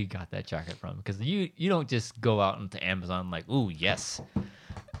know where he got that jacket from, because you don't just go out into Amazon like, ooh, yes.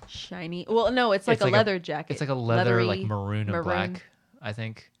 Shiny. Well, no, it's like It's a like a- leather jacket. It's like a leather, like Leathery, maroon and black, I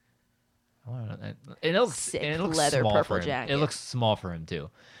think. I don't know. It looks, Sick and it looks leather small purple for him. jacket. It looks small for him too.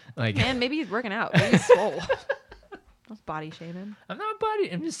 Like Man, maybe he's working out. Maybe he's swole. Don't body shame him. I'm not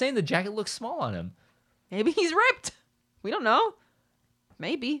body. I'm just saying the jacket looks small on him. Maybe he's ripped. We don't know.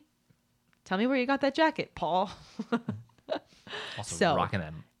 Maybe. Tell me where you got that jacket, Paul. Also So- rocking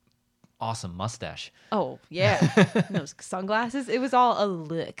that awesome mustache. Oh, yeah. And those sunglasses. It was all a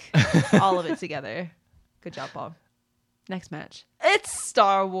look. All of it together. Good job, Paul. Next match. It's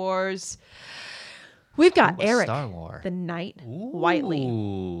Star Wars. We've got Ooh, a Eric, Star Wars. the Knight Whiteley.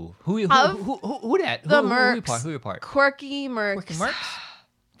 Ooh. Of Who that? The who Mercs. part? Who your part? Quirky Mercs, Quirky Mercs?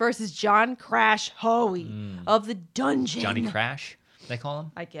 versus John Crash Hoey of the Dungeon. Johnny Crash, they call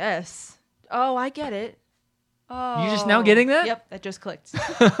him. I guess. Oh, I get it. Oh, just now getting that? Yep, that just clicked.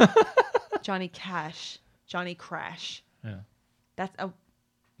 Johnny Cash, Johnny Crash. Yeah. That's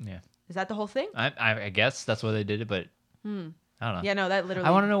Yeah. Is that the whole thing? I guess that's why they did it, but I don't know. Yeah, no, that literally.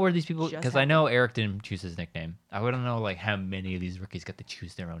 I want to know where these people, just because I know Eric didn't choose his nickname. I want to know like how many of these rookies got to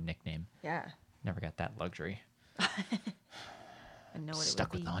choose their own nickname. Yeah, Never got that luxury. I know what Stuck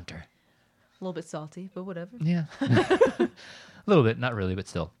it would with be. the hunter. A little bit salty, but whatever. Yeah. A little bit, not really, but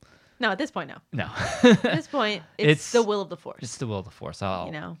still. No, at this point, no. No. At this point, it's It's- the will of the Force. It's the will of the force.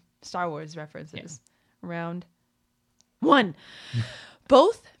 Star Wars references. Round one.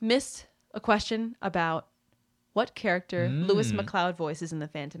 Both missed a question about what character Lewis McLeod voices in The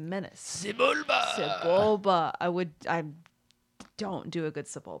Phantom Menace. Sebulba. Sebulba. I don't do a good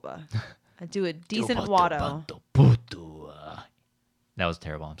Sebulba. I do a decent Watto. That was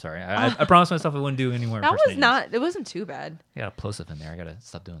terrible. I'm sorry. I promised myself I wouldn't do any more That was impersonations. not. It wasn't too bad. I got a plosive in there. I gotta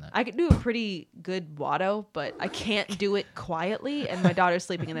stop doing that. I could do a pretty good Watto, but I can't do it quietly, and my daughter's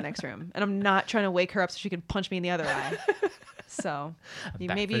sleeping in the next room, and I'm not trying to wake her up so she can punch me in the other eye. So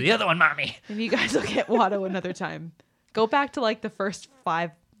Back maybe for the other one, mommy. maybe you guys will get Watto another time. Go back to like the first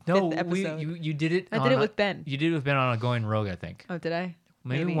fifth episode. you did it. I did it with Ben. You did it with Ben on a Going Rogue, I think. Oh, did I?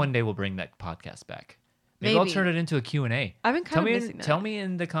 Maybe one day we'll bring that podcast back. Maybe I'll Maybe. turn it into a Q&A. I've been kind of missing that. Tell me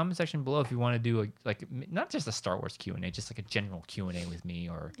in the comment section below if you want to do not just a Star Wars Q&A, just like a general Q&A with me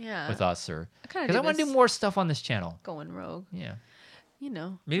or Yeah. with us, or I kinda because do I want to do this. more stuff on this channel. Going rogue. Yeah,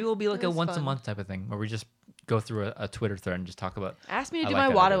 Maybe it'll be like It a was once a fun. month type of thing where we just go through a Twitter thread and just talk about. Ask me to I do like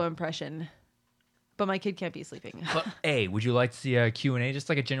my that Watto idea. impression, but my kid can't be sleeping. But hey, would you like to see a Q&A, just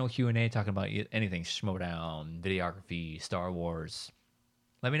like a general Q&A talking about anything, Schmodown, videography, Star Wars?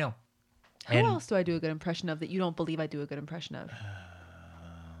 Let me know. Who else do I do a good impression of that you don't believe I do a good impression of?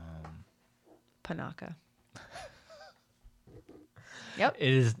 Panaka. Yep. It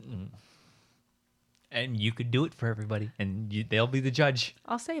is, and you could do it for everybody, and they'll be the judge.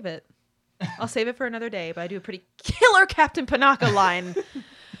 I'll save it. I'll save it for another day, but I do a pretty killer Captain Panaka line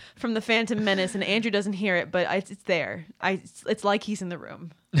from the Phantom Menace, and Andrew doesn't hear it, but it's there. It's like he's in the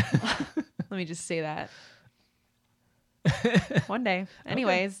room. Let me just say that. One day.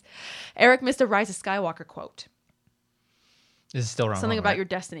 Anyways, Eric missed a Rise of Skywalker quote. This is still round Something one, about right? your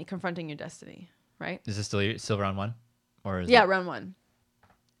destiny, confronting your destiny, right? Is this still round one? Or is Yeah, it... round one.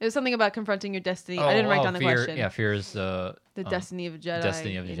 It was something about confronting your destiny. I didn't write down the fear, question. Yeah, fear is The destiny of a Jedi.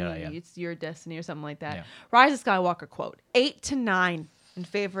 Destiny of a Jedi, yeah. It's your destiny or something like that. Yeah. Rise of Skywalker quote. 8 to 9 in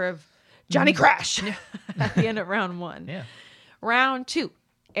favor of Johnny Crash at the end of round one. Yeah. Round two.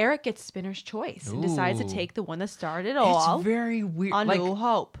 Eric gets Spinner's choice and decides to Ooh. take the one that started it all. It's very weird. On New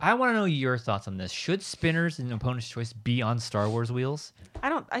Hope. I want to know your thoughts on this. Should spinners in opponent's choice be on Star Wars wheels?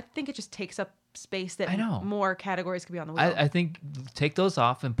 I think it just takes up space that I know. more categories could be on the wheel. I think take those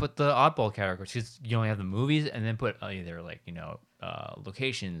off and put the oddball categories, because you only have the movies, and then put either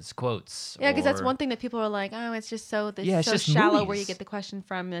locations, quotes. Yeah, because that's or- one thing that people are like, oh, it's just so Yeah, it's so just shallow where movies. you get the question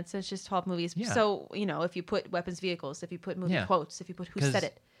from. It's just 12 movies. Yeah. So, if you put weapons, vehicles, if you put movie Yeah. quotes, if you put who 'Cause, said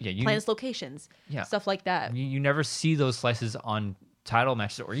it, yeah, you- planets, locations, Yeah. stuff like that. You never see those slices on title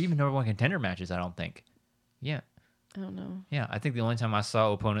matches or even number one contender matches, I don't think. Yeah. I don't know. Yeah, I think the only time I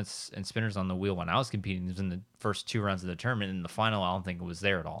saw opponents and spinners on the wheel when I was competing was in the first 2 rounds of the tournament. In the final, I don't think it was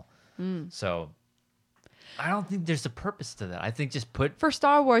there at all. So I don't think there's a purpose to that. I think just put... For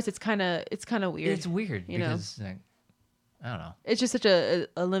Star Wars, it's kind of weird. It's weird you know? because, I don't know. It's just such a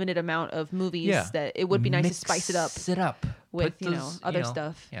limited amount of movies that it would be nice to spice it up Mix it up. with, Put those, other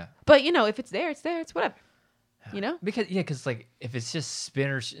stuff. Yeah. But, if it's there, it's there. It's whatever. You know? Because like if it's just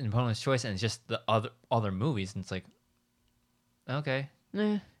spinners and opponent's choice and it's just the other movies, and it's like, okay,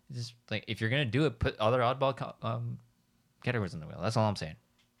 Eh. just like if you're gonna do it, put other oddball categories on the wheel. That's all I'm saying.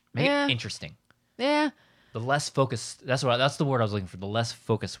 Make Yeah. it interesting. Yeah. The less focused. That's the word I was looking for. The less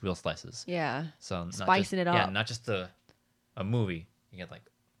focused wheel slices. Yeah. So not Spicing just, it Yeah, up. not just a movie. You get like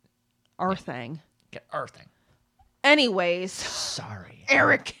Our thing. get our thing. Anyways, Sorry,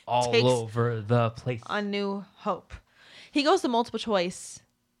 Eric all takes over the place. on New Hope. He goes to multiple choice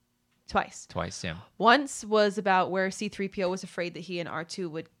twice. Twice, yeah. Once was about where C-3PO was afraid that he and R2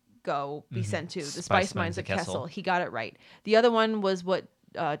 would be sent to, the Spice Mines of Kessel. He got it right. The other one was what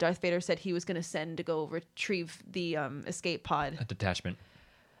Darth Vader said he was going to send to go retrieve the escape pod. A detachment.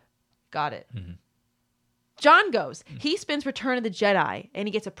 Got it. John goes. He spins Return of the Jedi, and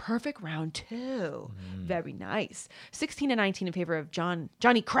he gets a perfect round 2. Very nice. 16 to 19 in favor of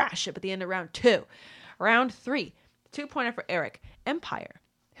Johnny Crash at the end of round 2. Round 3, 2-pointer for Eric. Empire.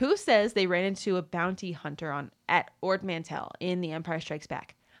 Who says they ran into a bounty hunter at Ord Mantell in The Empire Strikes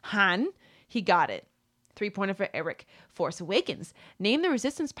Back? Han. He got it. 3-pointer for Eric. Force Awakens. Name the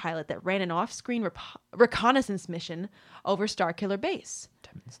Resistance pilot that ran an off-screen reconnaissance mission over Starkiller Base.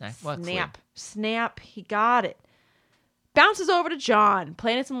 Snap. He got it. Bounces over to John.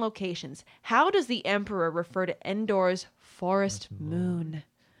 Planets and locations. How does the Emperor refer to Endor's forest moon?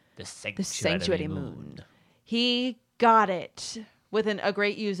 The The Sanctuary Moon. He got it with a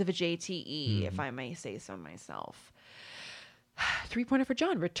great use of a JTE, if I may say so myself. 3-pointer for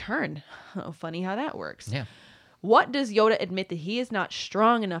John. Return. Oh, funny how that works. Yeah. What does Yoda admit that he is not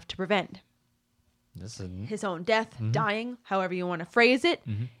strong enough to prevent? This is His own death, dying, however you want to phrase it.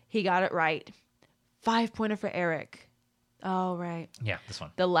 He got it right. 5-pointer for Eric. Oh, right. yeah, this one.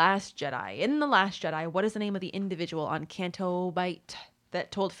 The Last Jedi. In The Last Jedi, what is the name of the individual on Canto Bight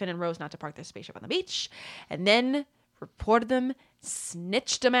that told Finn and Rose not to park their spaceship on the beach and then reported them,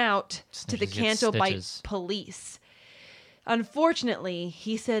 snitched them out to the Snitches get Canto Bight stitches. police? Unfortunately,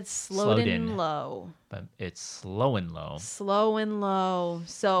 he said Slowden Low. But it's slow and low. Slow and low.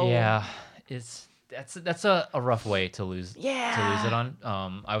 So Yeah, that's a rough way to lose. Yeah. To lose it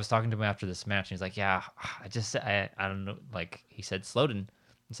on. I was talking to him after this match, and he's like, "Yeah, I don't know." Like he said, Slowden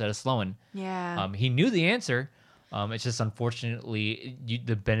instead of Slowen. Yeah. He knew the answer. It's just unfortunately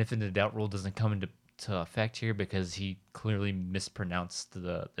the benefit of the doubt rule doesn't come into effect here because he clearly mispronounced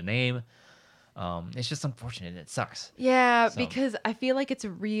the name. It's just unfortunate. It sucks. Yeah, So- because I feel like it's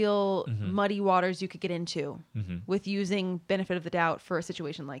real muddy waters you could get into with using benefit of the doubt for a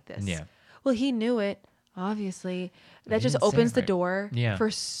situation like this. Yeah. Well, he knew it, obviously. That he just didn't say opens it the right. door Yeah.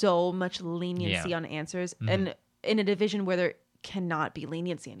 for so much leniency Yeah. on answers. And in a division where there cannot be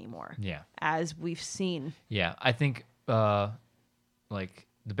leniency anymore, Yeah. as we've seen. Yeah, I think like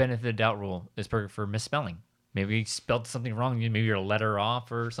the benefit of the doubt rule is perfect for misspelling. Maybe you spelled something wrong. Maybe you're a letter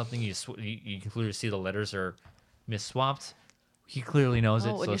off or something. You can clearly see the letters are misswapped. he clearly knows it.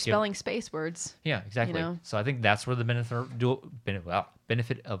 Oh, So when you're let's give- spelling space words. yeah, exactly. know? So I think that's where the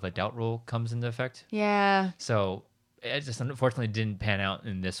benefit of a doubt rule comes into effect. Yeah. So it just unfortunately didn't pan out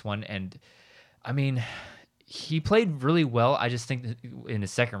in this one. And I mean, he played really well. I just think that in the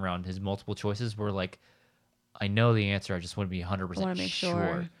second round, his multiple choices were like, I know the answer. I just want to be 100% I want to make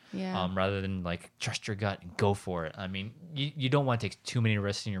sure. Yeah. Rather than like trust your gut and go for it. I mean, you don't want to take too many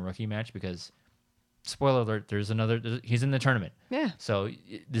risks in your rookie match because, spoiler alert, he's in the tournament. Yeah. So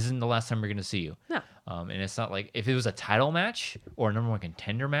this isn't the last time we're going to see you. No. And it's not like if it was a title match or a number one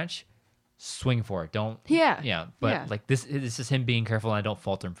contender match, swing for it. Don't. Yeah. Yeah. But Yeah. like this is him being careful. And I don't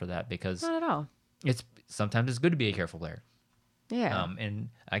fault him for that because Not at all. sometimes it's good to be a careful player. Yeah. And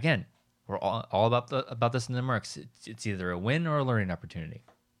again, we're all about this in the Mercs. It's either a win or a learning opportunity.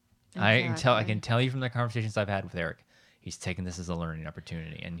 I can Exactly. tell you from the conversations I've had with Eric, he's taking this as a learning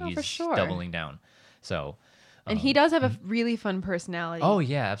opportunity and Oh, for he's sure. doubling down. So, And he does have a really fun personality. oh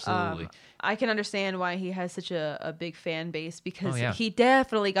yeah, absolutely. I can understand why he has such a big fan base because Oh, yeah. he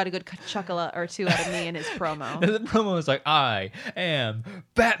definitely got a good chuckle or two out of me in his promo. And the promo is like, "I am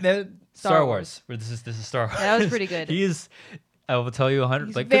Batman." Star Wars. Where this is Star Wars. That was pretty good. He is. I will tell you 100.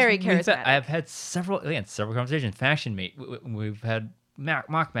 He's like very 'cause charismatic. I've had several conversations. Faction mate. We've had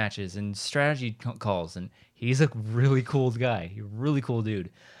mock matches and strategy calls, and he's a really cool guy. He's a really cool dude.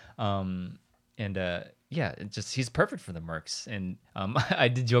 Yeah, he's perfect for the Mercs. And I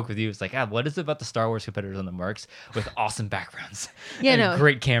did joke with you. It's like, what is it about the Star Wars competitors on the Mercs with awesome backgrounds? Yeah, and no.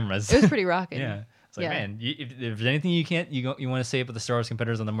 great cameras. It was pretty rocking. Yeah. It's like, Yeah. man, if there's anything you want to say about the Star Wars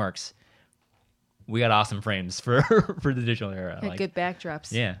competitors on the Mercs, we got awesome frames for the digital era. Had good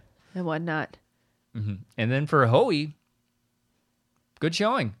backdrops. Yeah. And whatnot. And then for Hoey, good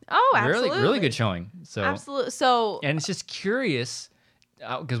showing. Oh, absolutely. Really good showing. So Absolutely. So and it's just curious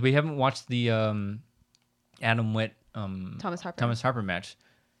because we haven't watched the Adam Witt Thomas Harper match.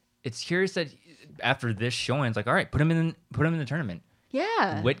 It's curious that after this showing, it's like, all right, put him in the tournament.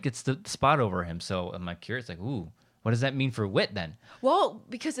 Yeah. Witt gets the spot over him. So I'm like curious, like, ooh, what does that mean for Witt then? Well,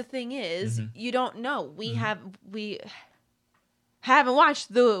 because the thing is, Mm-hmm. you don't know. We haven't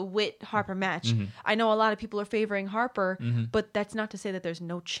watched the Witt Harper match. Mm-hmm. I know a lot of people are favoring Harper, but that's not to say that there's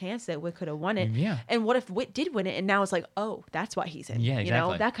no chance that Witt could have won it. Yeah. And what if Witt did win it and now it's like, oh, that's why he's in. Yeah, You know,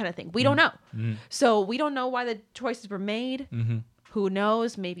 exactly. that kind of thing. We don't know. So we don't know why the choices were made. Who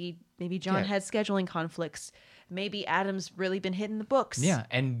knows? Maybe John Yeah. had scheduling conflicts. Maybe Adam's really been hitting the books. Yeah,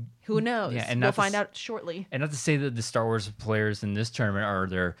 and Who knows? Yeah, and we'll not to find s- out shortly. And not to say that the Star Wars players in this tournament are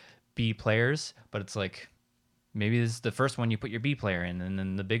their B players, but it's like maybe this is the first one you put your B player in, and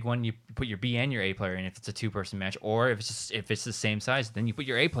then the big one you put your B and your A player in if it's a 2-person match, or if it's the same size, then you put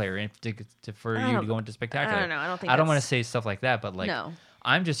your A player in for I you to don't- go into spectacular. I don't know. I don't think I don't want to that's- say stuff like that, but like No.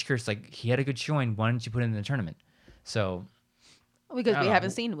 I'm just curious. Like he had a good showing. Why didn't you put him in the tournament? So Because I we don't haven't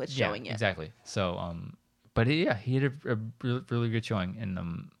know. seen what's yeah, showing yet. exactly. So but he had a really good showing, and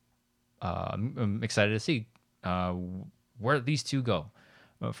I'm excited to see where these two go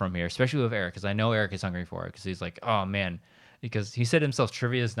from here, especially with Eric, because I know Eric is hungry for it. Because he's like, oh man, because he said himself,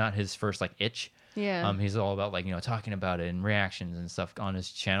 trivia is not his first like itch. Yeah. He's all about like talking about it and reactions and stuff on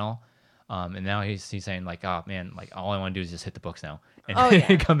his channel. And now he's saying like, oh man, like all I want to do is just hit the books now and Oh,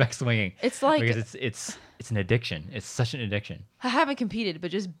 yeah. come back swinging. It's like- because it's an addiction. It's such an addiction. I haven't competed,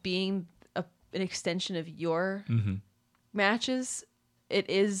 but just being an extension of your Mm-hmm. matches, it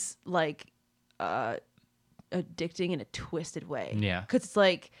is like addicting in a twisted way. Yeah. Because it's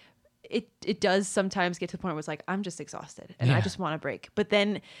like it does sometimes get to the point where it's like I'm just exhausted and I Yeah. just want to break. But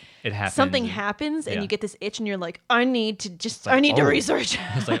then It happens. something happens and yeah. you get this itch and you're like, I need to just like, I need to oh. research.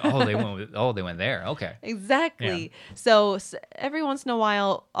 It's like, they went there. Okay. Exactly. So every once in a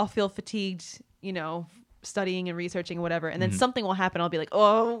while, I'll feel fatigued, studying and researching and whatever. And then something will happen. I'll be like,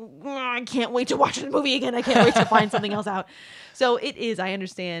 oh, I can't wait to watch the movie again. I can't wait to find something else out. So it is, I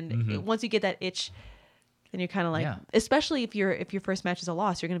understand. Once you get that itch, then you're kind of like, Yeah. especially if your first match is a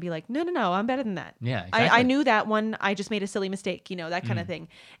loss, you're going to be like, no, I'm better than that. Yeah, I exactly. knew that one. I just made a silly mistake, that kind of thing.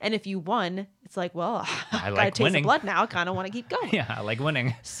 And if you won, it's like, well, I got a like taste winning. of blood now. I kind of want to keep going. Yeah, I like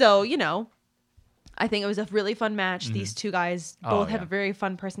winning. So, I think it was a really fun match. These two guys Oh, both have yeah. a very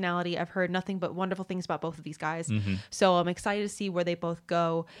fun personality. I've heard nothing but wonderful things about both of these guys. Mm-hmm. So I'm excited to see where they both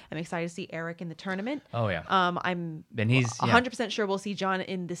go. I'm excited to see Eric in the tournament. Oh yeah. I'm And he's 100% sure we'll see John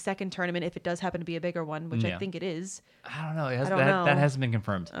in the second tournament if it does happen to be a bigger one, which I Yeah. think it is. I don't know. I don't know. That hasn't been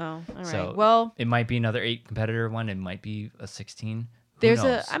confirmed. Oh, all right. So well, it might be another 8 competitor one. It might be a 16. Who there's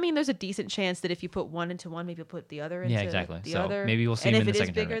knows? there's a decent chance that if you put one into one, maybe you'll put the other into exactly. the So other. maybe we'll see and him if in the it is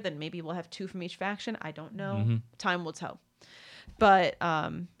second bigger, tournament. then maybe we'll have 2 from each faction. I don't know. Mm-hmm. Time will tell. But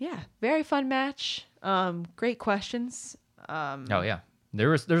yeah, very fun match. Great questions. Oh yeah,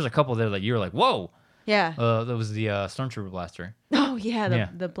 there's a couple there that you were like, whoa. Yeah. That was the Stormtrooper blaster. Oh yeah, Yeah.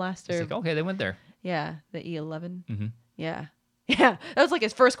 the blaster. It's like, okay, they went there. Yeah, the E11. Mm-hmm. Yeah. Yeah. That was like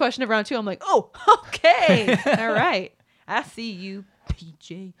his first question of round 2. I'm like, oh, okay. All right. I see you,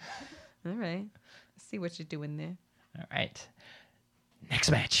 PJ. All right. I see what you're doing there. All right. Next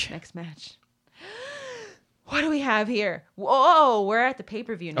match. Next match. What do we have here? Whoa, we're at the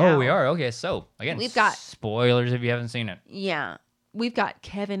pay-per-view now. Oh, we are. Okay, so again, We've got- spoilers if you haven't seen it. Yeah. We've got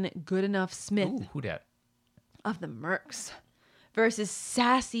Kevin Goodenough Smith Ooh, who dat? of the Mercs versus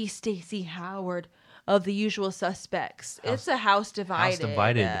sassy Stacey Howard of the Usual Suspects. It's a house divided. House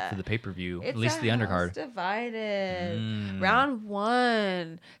divided for the pay-per-view, at least the undercard. House divided. Mm. Round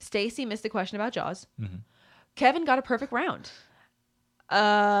 1. Stacey missed the question about Jaws. Mm-hmm. Kevin got a perfect round.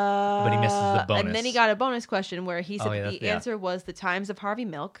 But he misses the bonus. And then he got a bonus question where he said Oh, yeah, the yeah. answer was the Times of Harvey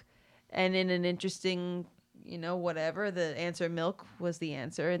Milk. And in an interesting, whatever, the answer milk was the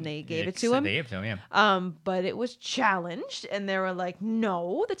answer, and they gave it to him. They gave it to him, yeah. But it was challenged, and they were like,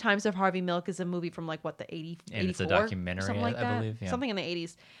 no, The Times of Harvey Milk is a movie from like what, the 80s, And it's a documentary, something like I that? believe, yeah. Something in the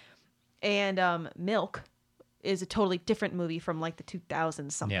 80s. And Milk is a totally different movie from like the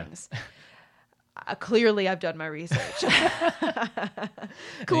 2000s somethings. Clearly, I've done my research.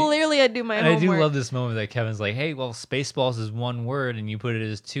 Clearly, I do my And homework. I do love this moment that Kevin's like, hey, well, Spaceballs is one word, and you put it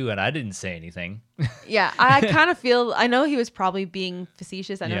as two, and I didn't say anything. Yeah, I kind of feel. I know he was probably being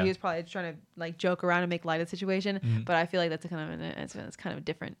facetious. I know Yeah. he was probably trying to like joke around and make light of the situation. But I feel like that's it's kind of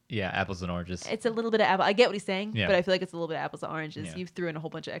different. Yeah, apples and oranges. It's a little bit of apple. I get what he's saying, Yeah. but I feel like it's a little bit of apples and oranges. Yeah. You threw in a whole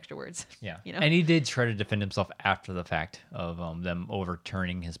bunch of extra words. Yeah. And he did try to defend himself after the fact of them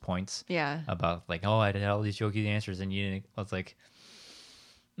overturning his points. Yeah. About like, oh, I did all these jokey answers and you didn't. I was like,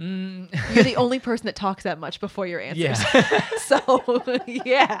 You're the only person that talks that much before your answers. yeah. So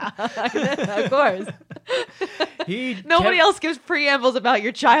yeah, of course. Nobody else gives preambles about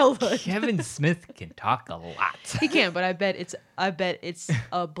your childhood. Kevin Smith can talk a lot. He can, but I bet it's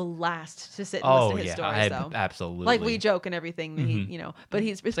a blast to sit and Oh listen to his yeah, stories though. absolutely. Like we joke and everything, but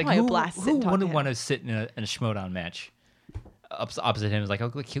it's It's like probably who, a blast to sit who and talk to wouldn't him. want to sit in a Schmodown match? Opposite him is like, oh,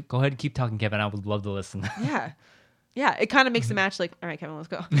 go ahead and keep talking, Kevin. I would love to listen. Yeah, it kind of makes the match like, all right, Kevin, let's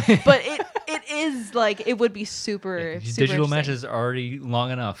go. But it is like it would be super, These super digital interesting. matches are already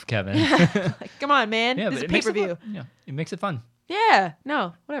long enough, Kevin. Like, come on, man, Yeah, this is but a it pay makes per it view. fun. Yeah, it makes it fun. Yeah,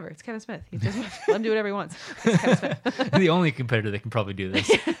 no, whatever. It's Kevin Smith. He doesn't let him do whatever he wants. It's Kevin Smith. The only competitor that can probably do this.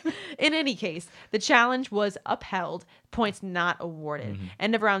 In any case, the challenge was upheld. Points not awarded.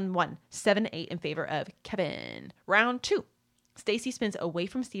 End of round 1, 7-8 in favor of Kevin. Round 2, Stacey spins away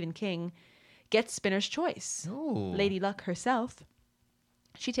from Stephen King, gets spinner's choice. Ooh. Lady Luck herself.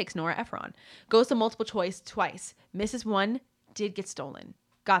 She takes Nora Ephron. Goes to multiple choice twice. Misses one, did get stolen.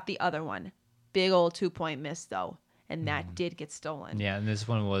 Got the other one. Big old 2-point miss though. And that did get stolen. Yeah, and this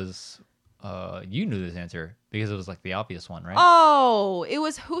one was, you knew this answer because it was like the obvious one, right? Oh, it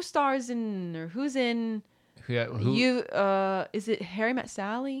was who stars in or who's in Who- you is it Harry Met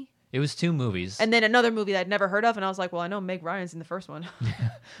Sally? It was 2 movies. And then another movie that I'd never heard of, and I was like, well, I know Meg Ryan's in the first one.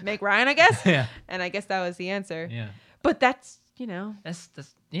 Meg Ryan, I guess. Yeah. And I guess that was the answer. Yeah. But that's,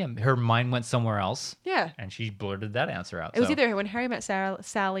 That's yeah. Her mind went somewhere else, yeah. and she blurted that answer out. It was so. either when Harry Met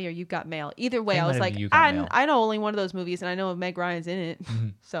Sally or You Got Mail. Either way, It I might was have like, been You Got Mail. I know only one of those movies, and I know Meg Ryan's in it.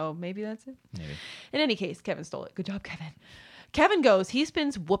 So maybe that's it. Maybe. In any case, Kevin stole it. Good job, Kevin. Kevin goes. He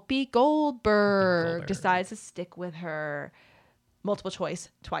spins Whoopi Goldberg. Decides to stick with her. Multiple choice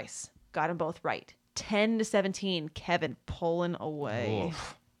twice. Got them both right. 10-17. Kevin pulling away.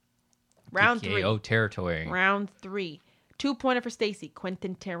 Oof. Round TKO 3. territory. Round 3. 2-pointer for Stacey.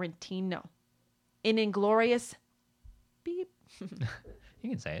 Quentin Tarantino. In Inglorious. Beep. You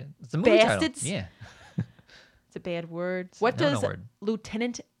can say it. It's a movie Bastards. title. Yeah. It's a bad word. What No, does no word.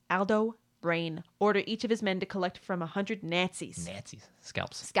 Lieutenant Aldo Rain order each of his men to collect from 100 Nazis? Nazis.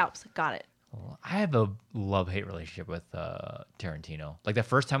 Scalps. Scalps. Got it. Well, I have a love-hate relationship with Tarantino. Like the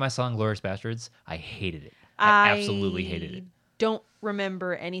first time I saw Inglourious Bastards, I hated it. I absolutely hated it. Don't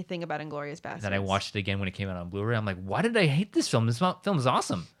remember anything about Inglorious Bastards. Then I watched it again when it came out on Blu-ray. I'm like, why did I hate this film? This film is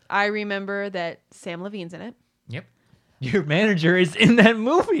awesome. I remember that Sam Levine's in it. Yep. Your manager is in that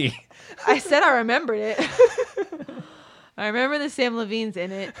movie. I said I remembered it. I remember that Sam Levine's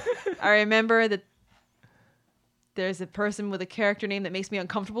in it. I remember that there's a person with a character name that makes me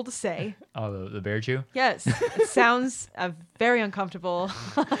uncomfortable to say. Oh, the Bear Jew? Yes, it sounds very uncomfortable.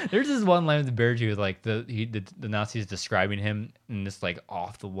 There's this one line with the Bear Jew, like the Nazis describing him in this like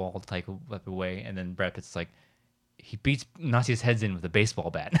off the wall type of way, and then Brad Pitt's like, he beats Nazis' heads in with a baseball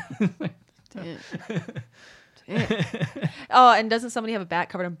bat. Damn. Oh, and doesn't somebody have a bat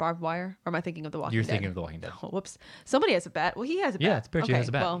covered in barbed wire? Or am I thinking of The Walking You're Dead? thinking of The Walking Dead. Oh, whoops. Somebody has a bat. Well, he has a bat. Yeah, it's pretty sure he has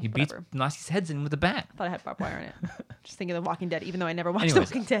a bat. Well, He beats whatever. Nazi's heads in with a bat. I thought I had barbed wire in it. Just thinking of The Walking Dead, even though I never watched Anyways,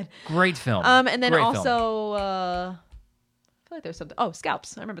 The Walking Dead. Great film. And then Great film. also, I feel like there's something. Oh,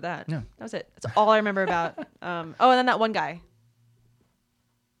 Scalps. I remember that. Yeah. That was it. That's all I remember about. And then that one guy.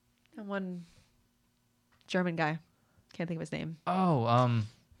 That one German guy. Can't think of his name. Oh,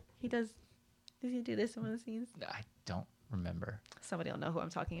 He does. Does he do this in one of the scenes? I don't remember. Somebody will know who I'm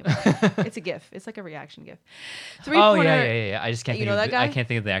talking about. It's a GIF. It's like a reaction GIF. Oh Three-pointer. yeah. I just can't You think know of that guy? I can't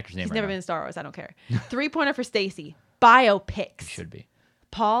think of the actor's name He's right never now. been in Star Wars. I don't care. 3-pointer for Stacy. Biopics. He should be.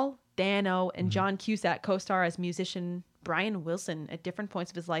 Paul Dano and Mm-hmm. John Cusack co-star as musician Brian Wilson at different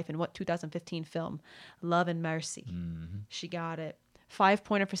points of his life in what 2015 film? Love and Mercy. Mm-hmm. She got it.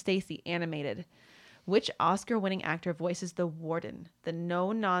 5-pointer for Stacy. Animated. Which Oscar-winning actor voices the warden, the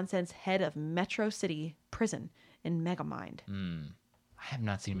no-nonsense head of Metro City Prison in Megamind? I have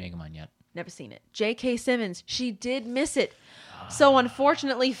not seen Megamind yet. Never seen it. J.K. Simmons. She did miss it. So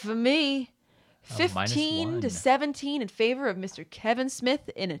unfortunately for me, minus 15 to one. 17 in favor of Mr. Kevin Smith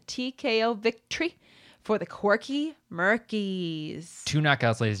in a TKO victory for the Quirky Murkies. 2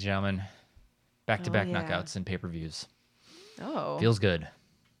 knockouts, ladies and gentlemen. Back-to-back Oh, yeah. knockouts and pay-per-views. Oh, Feels good.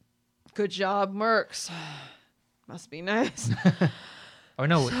 good job, Mercs. Must be nice. Oh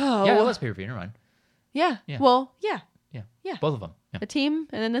no, So- yeah, it was pay-per-view. Never mind. Yeah. Yeah. Well, yeah. Yeah, Yeah. both of them. Yeah. A team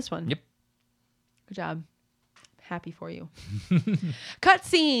and then this one. Yep. Good job. Happy for you.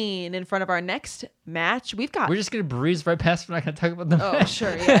 Cutscene in front of our next match. We've got. We're just gonna breeze right past. We're not gonna talk about the Oh, match.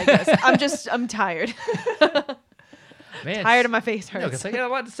 sure. Yeah, I guess. I'm tired. Man, Tired of my face No, hurts. because I got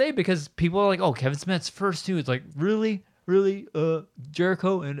a lot to say because people are like, "Oh, Kevin Smith's first two." It's like, really,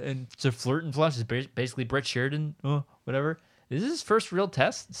 Jericho and to flirt and flush is basically Brett Sheridan, whatever. This is his first real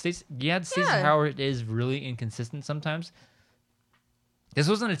test. Stacey Yeah. Howard is really inconsistent sometimes. This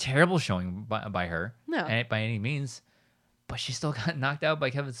wasn't a terrible showing by her, No. by any means, but she still got knocked out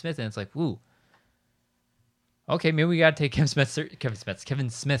by Kevin Smith, and it's like, woo. Okay, maybe we gotta take Kevin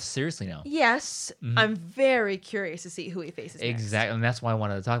Smith seriously now. Yes, I'm very curious to see who he faces next. Exactly, and that's why I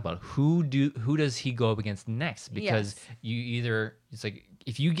wanted to talk about it. Who does he go up against next? Because Yes. you either it's like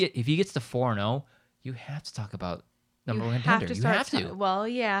if he gets to 4-0, you have to talk about number one contender. You have to. Well,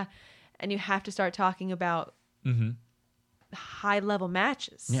 yeah, and you have to start talking about Mm-hmm. high level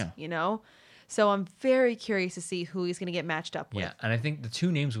matches. Yeah. You know, so I'm very curious to see who he's going to get matched up with. Yeah, and I think the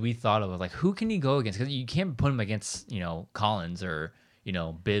two names we thought of was like, who can he go against? Because you can't put him against Collins or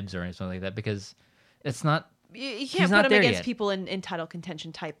Bibbs or anything like that because it's not. You can't not put him there against yet. people in title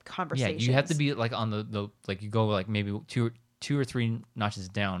contention type Yeah, conversations. you have to be like on the like you go like maybe two or three notches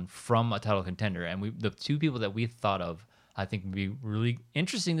down from a title contender, and the two people that we thought of, I think would be really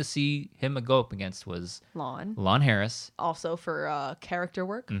interesting to see him go up against was Lon. Harris. Also for character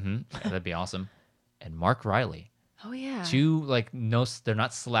work. Mm-hmm. That'd be awesome. And Mark Riley. Oh yeah. Two they're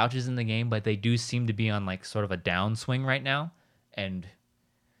not slouches in the game, but they do seem to be on like sort of a downswing right now, and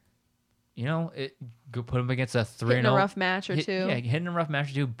go put him against a 3-0 Hitting a rough match or two. Yeah, hitting a rough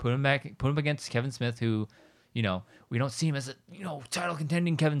match or two. Put him against Kevin Smith, who, we don't see him as a title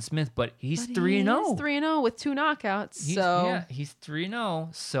contending Kevin Smith, but he's 3-0. He's 3-0 with 2 knockouts. So He's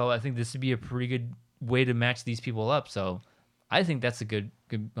 3-0. So I think this would be a pretty good way to match these people up. So I think that's a good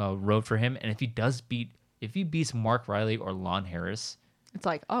road for him. And if he beats Mark Riley or Lon Harris, it's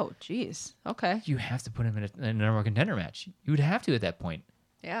like, oh, geez. Okay. you have to put him in a number one contender match. You would have to at that point,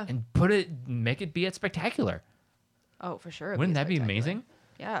 Yeah. and make it be at Spectacular. Oh, for sure. it'd Wouldn't that be spectacular. amazing?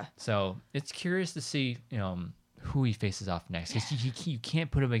 Yeah. So it's curious to see who he faces off next because you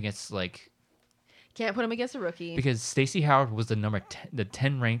can't put him against Can't put him against a rookie. because Stacey Howard was the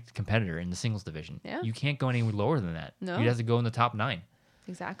 10 ranked competitor in the singles division. Yeah. You can't go any lower than that. No. You'd have to go in the top 9.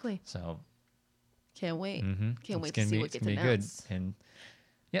 Exactly. So Can't wait. mhm. Can't It's wait gonna to see be- what it's gets gonna be good. announced. And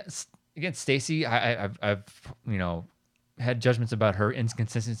yeah, again, Stacey, I've had judgments about her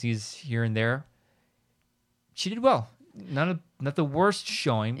inconsistencies here and there. She did well. Not the worst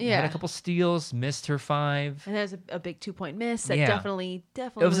showing. Had Yeah. a couple steals, missed her 5. And there's a big 2-point miss. That Yeah. definitely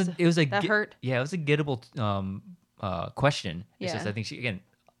It was a that hurt. Yeah, it was a gettable question. It's just Yeah. I think she again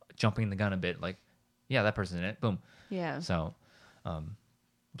jumping the gun a bit. Like, yeah, that person's in it. Boom. Yeah. So we'll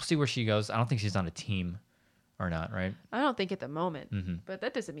see where she goes. I don't think she's on a team or not. Right. I don't think at the moment, Mhm. but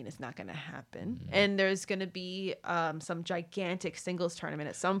that doesn't mean it's not going to happen. And there's going to be some gigantic singles tournament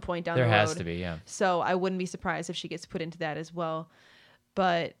at some point down There the road. has to be. Yeah. So I wouldn't be surprised if she gets put into that as well.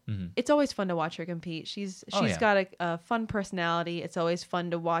 But it's always fun to watch her compete. She's Oh, yeah. got a fun personality. It's always fun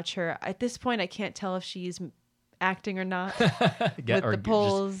to watch her. At this point, I can't tell if she's acting or not. Get, with the just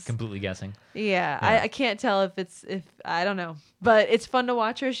polls. completely guessing. Yeah, Yeah. I can't tell if I don't know, but it's fun to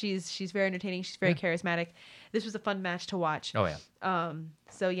watch her. She's very entertaining. She's very charismatic. This was a fun match to watch. Oh yeah.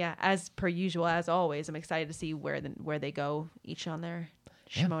 So yeah, as per usual, as always, I'm excited to see where they go each on their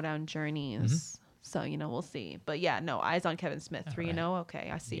Schmodown journeys. So we'll see. But yeah, no, eyes on Kevin Smith. 3-0.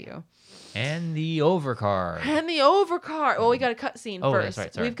 Okay, I see you. And the overcard. And the overcard. Well, we got a cutscene Oh, first. that's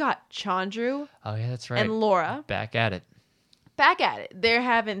right, sorry. We've got Chandru Oh yeah, that's right. and Laura Back at it. back at it.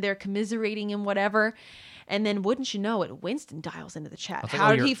 They're commiserating and whatever. And then, wouldn't you know it, Winston dials into the chat. was like, How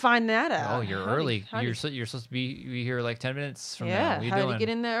oh, did you're- he find that out? Oh, you're How did- early. how did- You're supposed to be here like 10 minutes from now. yeah, What are you how doing? did he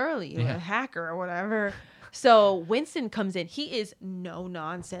get in there early? Yeah. A hacker or whatever. So Winston comes in. He is no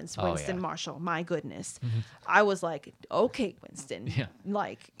nonsense, Oh, Winston yeah. Marshall. My goodness. I was like, okay, Winston. Yeah.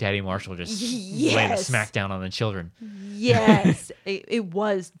 Like, Daddy Marshall just Yes. laying a smackdown on the children. yes, it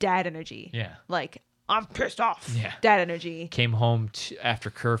was dad energy. Yeah. Like, I'm pissed off. Yeah. Dad energy. Came home after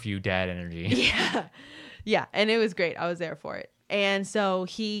curfew, dad energy. Yeah. Yeah. And it was great. I was there for it. And so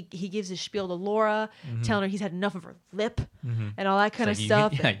he gives his spiel to Laura, telling her he's had enough of her lip and all that kind of Like,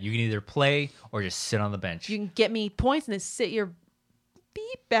 stuff. You can either play or just sit on the bench. You can get me points and then sit your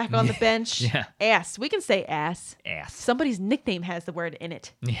beep back on the bench. Yeah. Ass. We can say ass. Ass. Somebody's nickname has the word in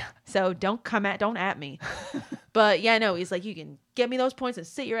it. Yeah. So don't at me. But yeah, no, he's like, you can get me those points and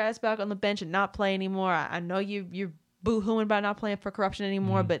sit your ass back on the bench and not play anymore. I know you're boo-hooing about not playing for corruption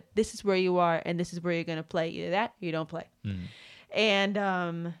anymore, but this is where you are and this is where you're going to play. Either that or you don't play.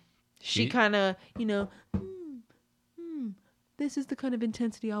 And she kind of, this is the kind of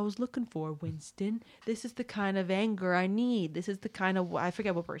intensity I was looking for, Winston. This is the kind of anger I need. This is the kind of, I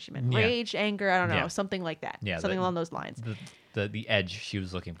forget what word she meant. Yeah. Rage, anger, I don't know. Yeah. Something like that. Yeah, Something along those lines. The edge she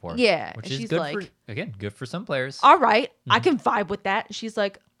was looking for. Yeah, Which and is she's good like- good for some players. All right, I can vibe with that. And she's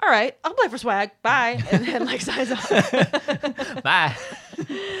like, all right, I'll play for swag. Bye. And then like signs off. Bye.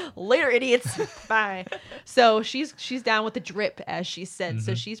 Later, idiots. Bye. So she's down with the drip, as she said.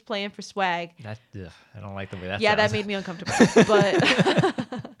 So she's playing for swag. I don't like the way that Yeah, that sounds. made me uncomfortable.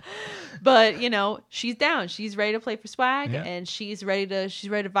 But she's down. She's ready to play for swag, Yeah. and she's ready to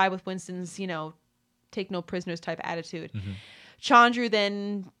vibe with Winston's take no prisoners type attitude. Chandru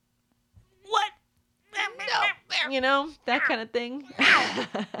then what? No, that kind of thing.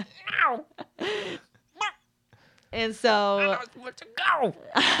 And so,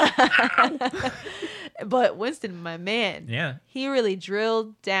 but Winston, my man, Yeah. he really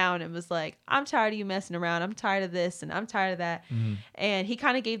drilled down and was like, I'm tired of you messing around. I'm tired of this and I'm tired of that. And he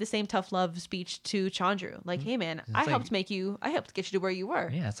kind of gave the same tough love speech to Chandru. Like, hey, man, I like- helped get you to where you were.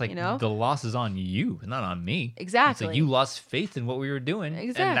 Yeah, it's like you know? the loss is on you, not on me. Exactly. It's like you lost faith in what we were doing, and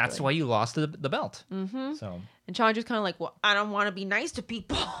that's Exactly. why you lost the belt. So And Chandru's kind of like, well, I don't want to be nice to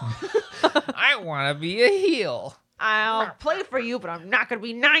people. I want to be a heel. I'll play for you, but I'm not going to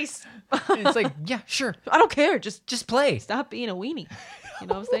be nice. And it's like, yeah, sure, I don't care. just play. Stop being a weenie. You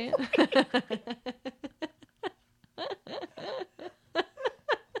know what I'm saying?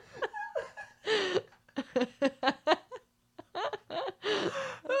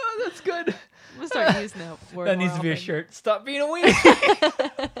 Oh, that's good. I'm going to start using that word. That more needs to be a often. shirt. Stop being a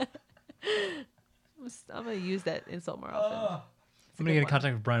weenie. I'm going to use that insult more often. I'm gonna get in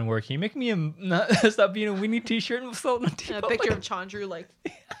contact with Brian Ward. Can you make me a stop being a weenie T-shirt and sell it on A T-shirt? picture of Chandru, like.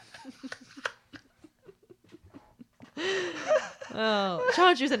 Oh,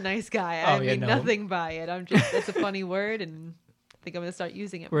 Chandru's a nice guy. I Oh, yeah, mean no. nothing by it. That's a funny word, and I think I'm gonna start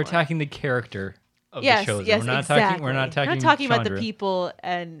using it. We're more. attacking the character of Yes, the shows. yes, We're not exactly. talking. We're not talking. about the Chandra. people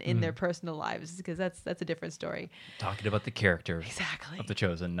and in their personal lives because that's a different story. Talking about the characters Exactly. of the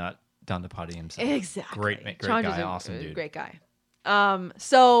chosen, not Don the Potty himself. Exactly. Great Chandru's guy, a awesome dude. Great guy.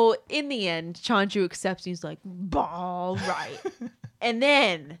 So in the end, Chandru accepts. And he's like, "All right." And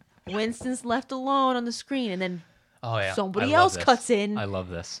then Winston's left alone on the screen, and then Oh yeah. somebody I love else this. cuts in, I love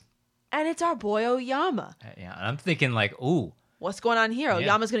this. and it's our boy Oyama. Yeah, and I'm thinking like, ooh, What's going on here? Yeah.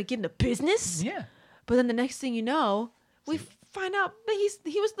 Oyama's gonna get into business. yeah. But then the next thing you know, we find out that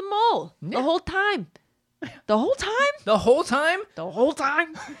he was the mole the whole time. The whole time. The whole time. The whole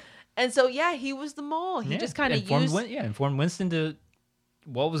time. And so yeah, he was the mole. He Yeah. just kind of informed used informed Winston to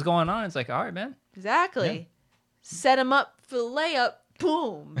what was going on. It's like, all right, man. exactly. Yeah. Set him up for the layup.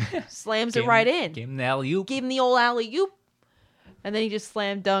 Boom. Slams it Gave right him- in. Gave him the alley-oop. Gave him the old alley oop. And then he just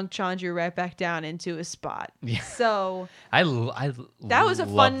slam dunked Chandru right back down into his spot. Yeah. So That was a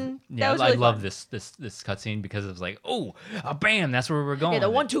fun- Yeah, that was I really love fun. this cutscene because it was like, oh, bam, that's where we're going. the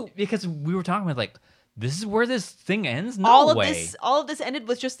with it. 1-2. Because we were talking about like, this is where this thing ends. No all way. of this ended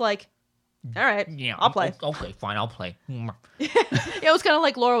with just like, all right, Yeah, I'll play. Okay, fine, I'll play. Yeah, it was kind of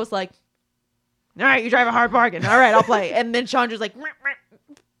like Laura was like, All right, you drive a hard bargain. All right, I'll play. And then Chandra's like, "Meh,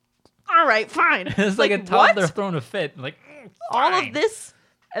 meh. All right, fine. It's like a toddler what? throwing a fit. Like, All fine. of this,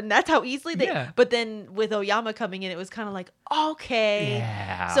 and that's how easily they. Yeah. But then with Oyama coming in, it was kind of like, okay.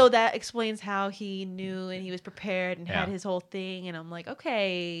 Yeah. So that explains how he knew and he was prepared and had Yeah. his whole thing. And I'm like,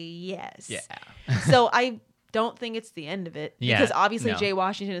 okay, yes. Yeah. So I don't think it's the end of it. Yeah, Because obviously no. Jay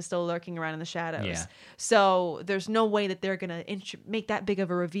Washington is still lurking around in the shadows. Yeah. So there's no way that they're going to make that big of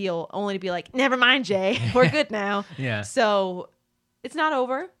a reveal only to be like, never mind, Jay. We're good now. Yeah. So it's not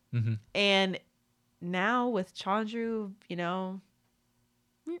over. Mm-hmm. And now with Chandru,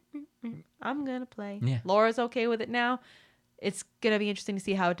 I'm going to play. Yeah. Laura's okay with it now. It's going to be interesting to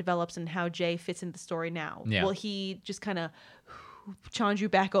see how it develops and how Jay fits into the story now. Yeah. Will he just kind of Chandru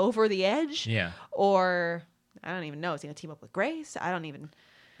back over the edge? Yeah. Or I don't even know. Is he going to team up with Grace? I don't even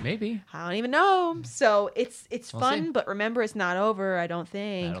know. So it's We'll fun, see. but remember, it's not over, I don't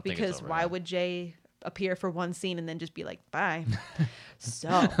think. don't think it's because over, why yeah. would Jay appear for one scene and then just be like, bye? So,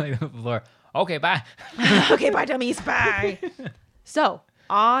 Like Laura. Okay, bye. okay, bye, dummies, bye. So,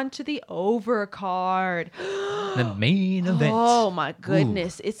 on to the overcard. The main event. Oh, my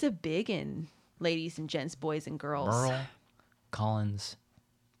goodness. It's a biggin', ladies and gents, boys and girls. Merle, Collins,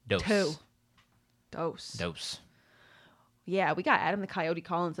 Dose. Dose. Yeah, we got Adam the Coyote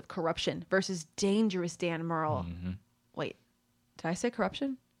Collins of Corruption versus Dangerous Dan Merle. Mm-hmm. Wait, did I say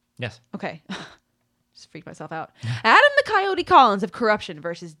Corruption? Yes. Okay. Just freaked myself out. Adam the Coyote Collins of Corruption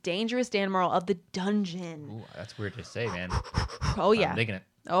versus Dangerous Dan Merle of The Dungeon. Ooh, that's weird to say, man. Oh, yeah. I'm digging it.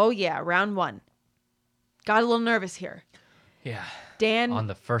 Oh, yeah. Round one. Got a little nervous here. Yeah. Dan, On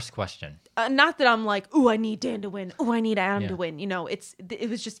the first question. not that I'm like, ooh, I need Dan to win. Ooh, I need Adam Yeah. to win. It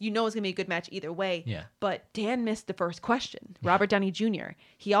was just, it's going to be a good match either way. Yeah. But Dan missed the first question. Robert Downey Jr.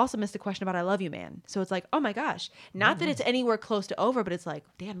 He also missed the question about I Love You, Man. So it's like, oh my gosh. Not that it's anywhere close to over, but it's like,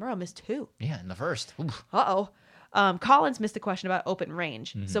 Dan Merle missed two. Yeah, in the first. Oof. Uh-oh. Collins missed the question about open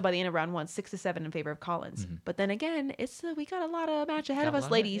range. Mm-hmm. So by the end of round one, 6-7 in favor of Collins. But then again, we got a lot of match ahead of Got a us, lot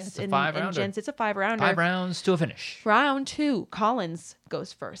of- ladies yeah, it's a and five-rounder. gents. It's a 5-rounder. 5 rounds to a finish. Round two, Collins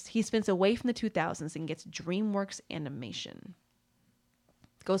goes first. He spins away from the 2000s and gets DreamWorks Animation.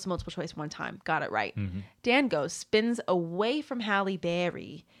 Goes to multiple choice one time. Got it right. Mm-hmm. Dan goes, spins away from Halle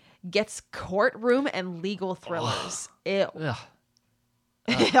Berry. Gets courtroom and legal thrillers. Ew. Ugh.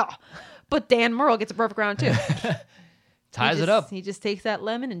 Ew. But Dan Merle gets a perfect round too. Ties He it up. He just takes that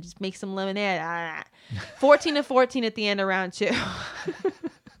lemon and just makes some lemonade. 14-14 at the end of round two. I'm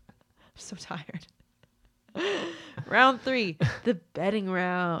so tired. Round three, the betting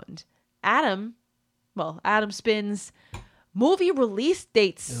round. Adam spins movie release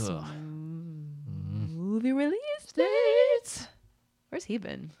dates. Ugh. Movie release dates. Where's he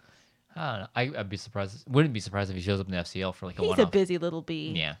been? I don't know. I'd be surprised. Wouldn't be surprised if he shows up in the FCL for like a He's one-off. a busy little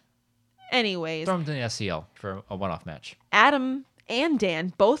bee. Yeah. Anyways, Throw him to the FCL for a one-off match. Adam and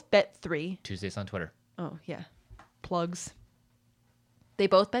Dan both bet 3. Tuesdays on Twitter. Oh, yeah. Plugs. They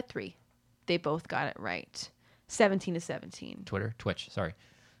both bet 3. They both got it right. 17-17. Twitch. Sorry.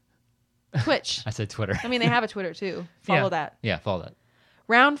 Twitch. I said Twitter. I mean, they have a Twitter too. Follow Yeah. that. Yeah, follow that.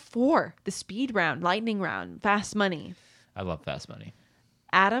 Round 4, the speed round, lightning round, fast money. I love fast money.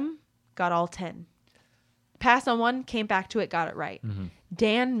 Adam got all 10. Passed on 1, came back to it, got it right. Mm-hmm.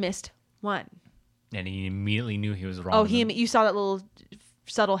 Dan missed 1. And he immediately knew he was wrong. Oh, you saw that little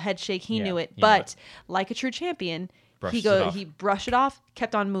subtle head shake. He Yeah, knew it. he knew But it. like a true champion, Brushed he it off. Mm. he brushed it off,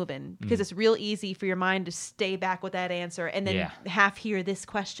 kept on moving because it's real easy for your mind to stay back with that answer and then Yeah. half hear this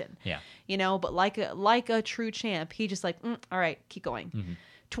question. Yeah. But like a true champ, he just like, all right, keep going.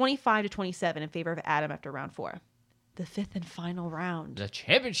 25-27 in favor of Adam after round 4. The 5th and final round. The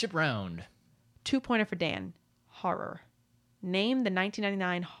championship round. 2-pointer for Dan. Horror. Name the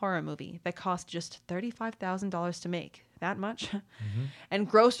 1999 horror movie that cost just $35,000 to make. That much? And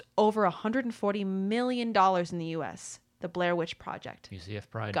grossed over $140 million in the U.S. The Blair Witch Project. UCF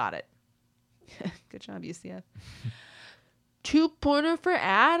Pride. Got it. Good job, UCF. 2-pointer for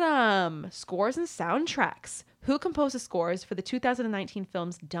Adam. Scores and soundtracks. Who composed the scores for the 2019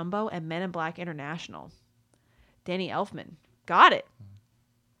 films Dumbo and Men in Black International? Danny Elfman. Got it.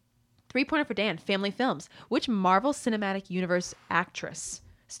 3-pointer for Dan. Family films. Which Marvel Cinematic Universe actress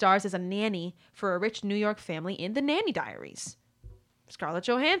stars as a nanny for a rich New York family in The Nanny Diaries? Scarlett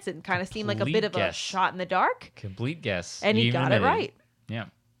Johansson. Kind of seemed like a bit of a guess. shot in the dark. Complete guess. And he Even got it admitted. right. Yeah.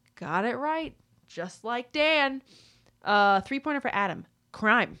 Got it right. Just like Dan. 3-pointer for Adam.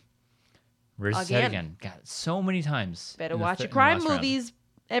 Crime. Where's his head again? God, so many times. Better in the watch th- your in the crime last round. movies,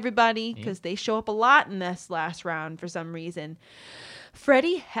 everybody, because they show up a lot in this last round for some reason.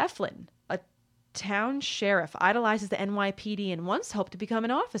 Freddie Heflin, a town sheriff idolizes the NYPD and once hoped to become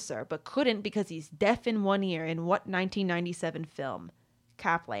an officer, but couldn't because he's deaf in one ear. In what 1997 film?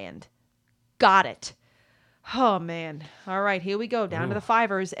 Copland. Got it. Oh, man. All right, here we go. Down to the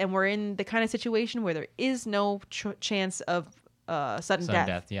fivers, and we're in the kind of situation where there is no chance of sudden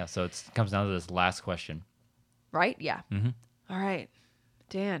death. Yeah, so it comes down to this last question. Right? Yeah. Mm-hmm. All right.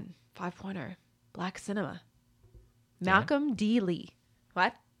 Dan, 5-pointer. Black cinema. Malcolm D. Lee.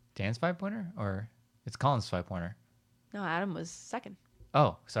 What? Dan's 5-pointer? Or it's Colin's 5-pointer? No, Adam was second.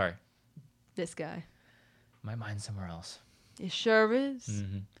 Oh, sorry. This guy. My mind's somewhere else. It sure is.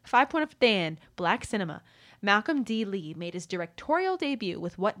 Mm-hmm. 5-pointer for Dan. Black cinema. Malcolm D. Lee made his directorial debut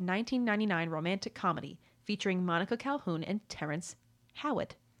with what 1999 romantic comedy featuring Monica Calhoun and Terrence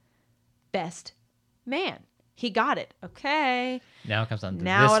Howard? Best Man. He got it. Okay. Now it comes down to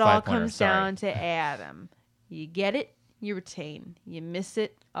now this it all 5-pointer. comes down to Adam. You get it, you retain. You miss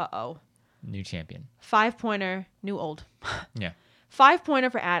it, uh-oh. New champion. 5-pointer, new old. Yeah. 5-pointer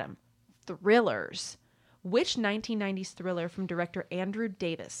for Adam. Thrillers. Which 1990s thriller from director Andrew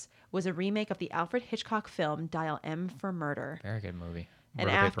Davis was a remake of the Alfred Hitchcock film Dial M for Murder? Very good movie. And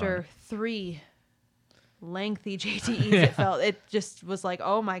Wrote a paper on after it. 3 lengthy JTEs, it just was like,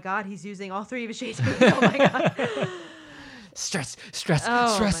 oh my God, he's using all 3 of his JTEs. Oh my God. Stress.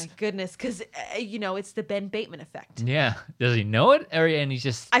 Oh my goodness. Because, it's the Ben Bateman effect. Yeah. Does he know it? And he's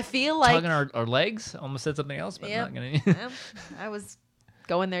just I feel like... tugging our legs? Almost said something else, but Yep. not going to. Yeah, I was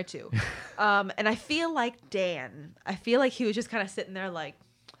going there too. And I feel like Dan, he was just kind of sitting there like,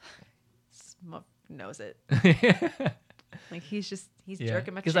 knows it. Like he's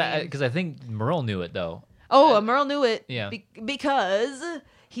jerking my chain. Because I think Merle knew it, though. Oh, Merle knew it. Yeah. Because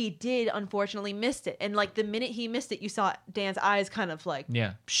he did unfortunately missed it. And like the minute he missed it, you saw Dan's eyes kind of like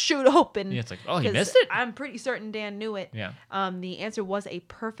Yeah. shoot open. Yeah, it's like, oh, he 'cause missed it? I'm pretty certain Dan knew it. Yeah. The answer was A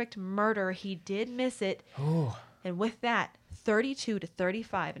Perfect Murder. He did miss it. Ooh. And with that,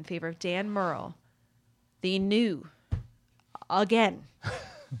 32-35 in favor of Dan Merle, the new, again,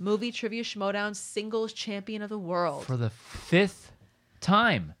 movie trivia schmodown singles champion of the world. For the 5th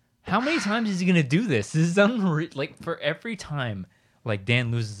time. How many times is he going to do this? This is unreal. Like, for every time, like,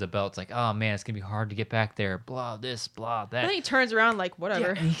 Dan loses the belt, it's like, oh, man, it's going to be hard to get back there. Blah, this, blah, that. And then he turns around like,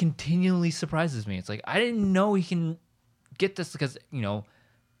 whatever. Yeah, and he continually surprises me. It's like, I didn't know he can get this because,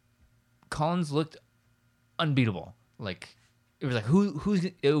 Collins looked unbeatable. Like, it was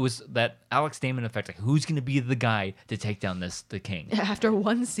like, it was that Alex Damon effect. Like, who's going to be the guy to take down the king? After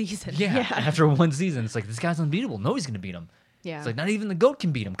one season. Yeah, after one season. It's like, this guy's unbeatable. Nobody's going to beat him. Yeah. It's like, not even the GOAT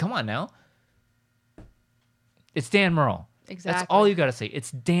can beat him. Come on now. It's Dan Merle. Exactly. That's all you got to say. It's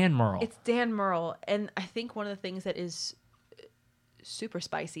Dan Merle. It's Dan Merle. And I think one of the things that is super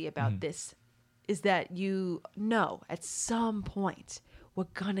spicy about this is that you know at some point we're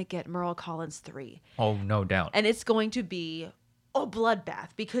going to get Merle Collins 3. Oh, no doubt. And it's going to be a bloodbath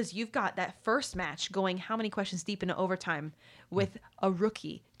because you've got that first match going how many questions deep into overtime with a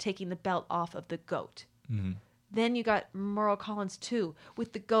rookie taking the belt off of the GOAT. Mm-hmm. Then you got Merle Collins 2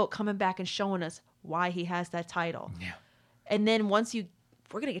 with the GOAT coming back and showing us why he has that title. Yeah. And then we're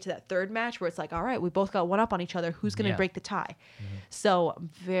going to get to that third match where it's like, all right, we both got one up on each other. Who's going to break the tie? Mm-hmm. So I'm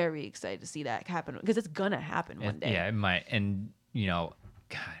very excited to see that happen because it's going to happen one day. Yeah, it might. And,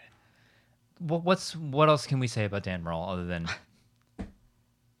 God, what else can we say about Dan Merle other than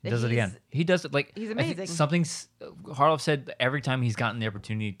he does it again? He does it like he's I think amazing. Harloff said every time he's gotten the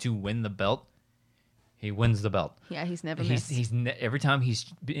opportunity to win the belt, he wins the belt. Yeah, he's never missed. Every time he's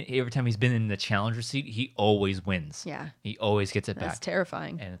been in the challenger seat, he always wins. Yeah. He always gets it That's back.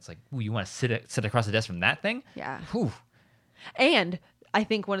 terrifying. And it's like, ooh, you want to sit across the desk from that thing? Yeah. Whew. And I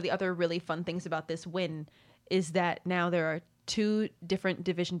think one of the other really fun things about this win is that now there are 2 different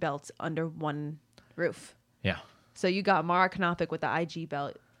division belts under one roof. Yeah. So you got Mara Knopic with the IG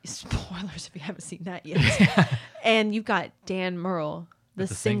belt. Spoilers if you haven't seen that yet. And you've got Dan Merle, the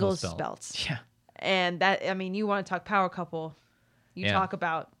singles belts. Yeah. And that, I mean, you want to talk power couple. You talk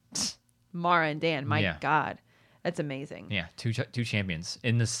about Mara and Dan. My God. That's amazing. Yeah. Two champions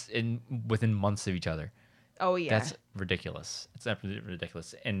within months of each other. Oh, yeah. That's ridiculous. It's absolutely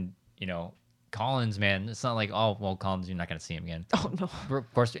ridiculous. And, Collins, man, it's not like, oh, well, Collins, you're not going to see him again. Oh, no.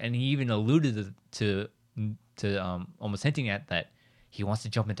 Of course, and he even alluded to almost hinting at that he wants to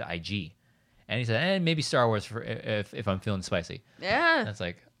jump into IG. And he said, maybe Star Wars if I'm feeling spicy. Yeah. And it's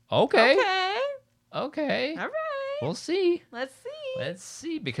like, okay. All right. We'll see. Let's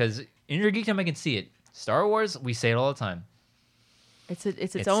see. Because in your geekdom, I can see it. Star Wars, we say it all the time. It's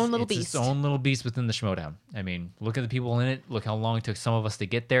its own little beast. It's its own little beast within the Schmodown. I mean, look at the people in it. Look how long it took some of us to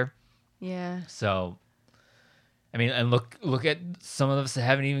get there. Yeah. So, I mean, and look at some of us that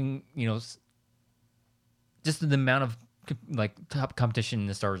haven't even, just the amount of like top competition in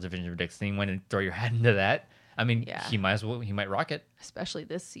the Star Wars division is ridiculous. Then you went and throw your hat into that. I mean, Yeah. he might rock it. Especially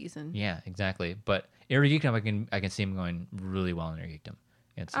this season. Yeah, exactly. But Inner Geekdom, I can see him going really well in Inner Geekdom.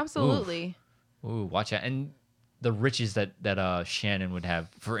 It's Absolutely. Ooh, watch out. And the riches that Shannon would have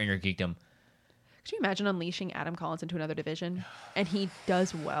for Inner Geekdom. Could you imagine unleashing Adam Collins into another division and he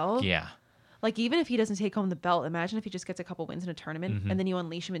does well? Yeah. Like, even if he doesn't take home the belt, imagine if he just gets a couple wins in a tournament Mm-hmm. and then you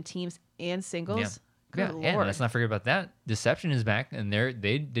unleash him in teams and singles. Yeah, Good and Lord. let's not forget about that. Deception is back, and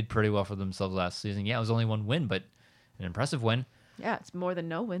they did pretty well for themselves last season. Yeah, it was only one win, but an impressive win. Yeah, it's more than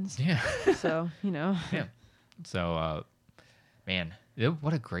no wins. Yeah. So, Yeah. So, man,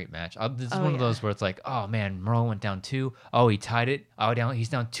 what a great match. This is Oh, one of yeah. those where it's like, oh, man, Merle went down 2. Oh, he tied it. Oh, he's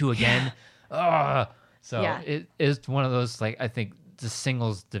down 2 again. So Yeah. it is one of those, like, I think the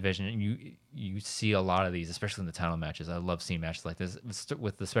singles division, you see a lot of these, especially in the title matches. I love seeing matches like this.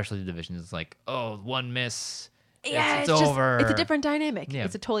 With the specialty divisions, it's like, oh, one miss. Yeah, it's just, over. it's a different dynamic. Yeah.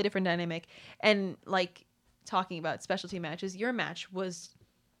 It's a totally different dynamic. And, like, talking about specialty matches, your match was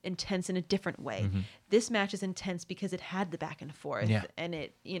intense in a different way. This match is intense because it had the back and forth. Yeah. And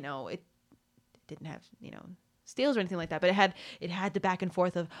it didn't have, steals or anything like that, but it had the back and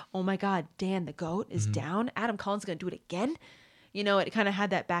forth of, oh my God, Dan the GOAT is down. Adam Collins is going to do it again. It kind of had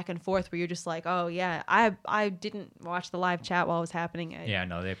that back and forth where you're just like, oh yeah, I didn't watch the live chat while it was happening. Yeah,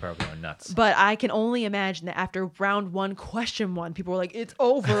 no, they probably went nuts. But I can only imagine that after round 1, question 1, people were like, it's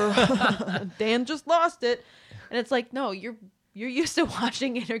over. Dan just lost it. And it's like, no, you're used to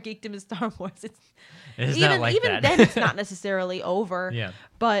watching Inner Geekdom and Star Wars. It's not like even that. then it's not necessarily over. Yeah.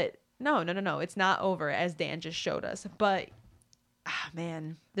 But no, it's not over, as Dan just showed us. But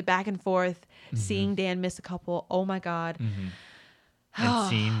man, the back and forth, seeing Dan miss a couple, oh my God. And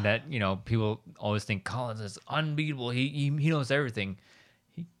seeing that, people always think Collins is unbeatable. He knows everything.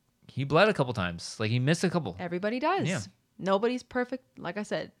 He bled a couple times. Like, he missed a couple. Everybody does. Yeah. Nobody's perfect. Like I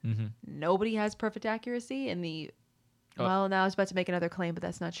said, nobody has perfect accuracy in the. Well, now I was about to make another claim, but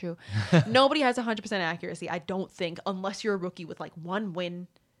that's not true. Nobody has 100% accuracy, I don't think, unless you're a rookie with like 1 win.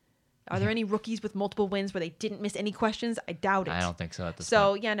 Are there any rookies with multiple wins where they didn't miss any questions? I doubt it. I don't think so at this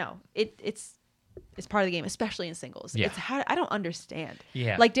So point. yeah, no, it's part of the game, especially in singles. Yeah. It's how I don't understand.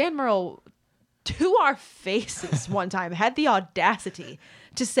 Yeah. Like Dan Murrell, to our faces one time, had the audacity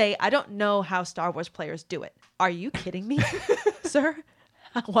to say, "I don't know how Star Wars players do it." Are you kidding me, sir?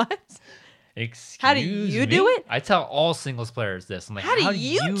 What? Excuse How do you me? do it? I tell all singles players this. I'm like, How do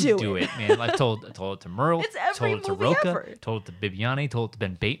you do it, man? I've told it to Merle, It's every told it to movie Roka, ever. told it to Bibiani, told it to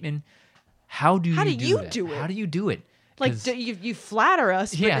Ben Bateman. How do you you that? do it? How do you do it? Like 'Cause- you flatter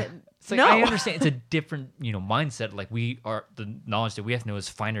us, but yeah. then- It's like, no. I understand it's a different, mindset. Like, we are, the knowledge that we have to know is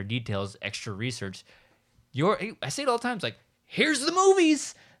finer details, extra research. I say it all the time. It's like, here's the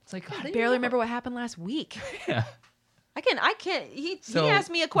movies. It's like, how do you barely know? remember what happened last week. Yeah. I can't. He So- asked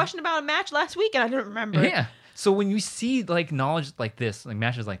me a question about a match last week, and I didn't remember. Yeah. So when you see like knowledge like this, like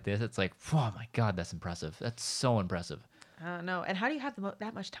matches like this, it's like, oh my God, that's impressive. That's so impressive. I don't know. And how do you have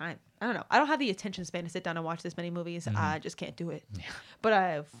that much time? I don't know. I don't have the attention span to sit down and watch this many movies. I just can't do it. But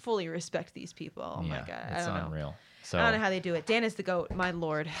I fully respect these people. Oh my God. I It's don't know. unreal. So I don't know how they do it. Dan is the GOAT, my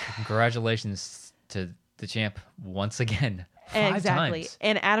lord. congratulations to the champ once again. 5 Exactly. times.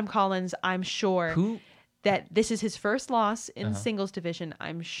 And Adam Collins, I'm sure Who? that this is his first loss in singles division.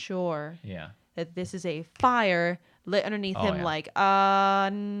 I'm sure Yeah. that this is a fire lit underneath Oh, him yeah. like,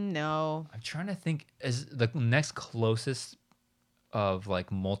 no. I'm trying to think. Is the next closest of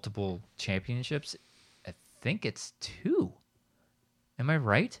like multiple championships? I think it's 2. Am I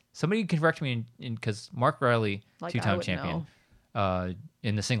right? Somebody can correct me because Mark Riley, Like, I 2-time would champion,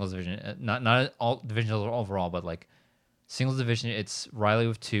 in the singles division. Not all divisions overall, but like singles division, it's Riley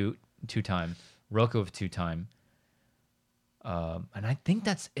with 2-time, Roka with 2-time. And I think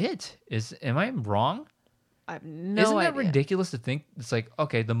that's it. Am I wrong? I have no Isn't that idea. ridiculous to think? It's like,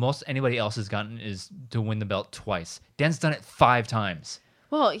 okay, the most anybody else has gotten is to win the belt twice. Dan's done it 5 times.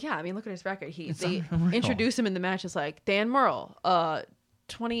 Well, yeah, I mean, look at his record. They unreal. introduce him in the match as like Dan Murrell,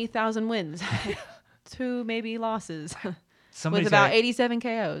 20,000 wins, 2 maybe losses, Somebody with about said- 87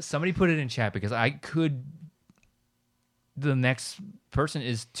 KOs. Somebody put it in chat because the next person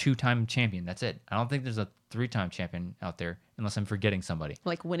is 2-time champion. That's it. I don't think there's a 3-time champion out there unless I'm forgetting somebody.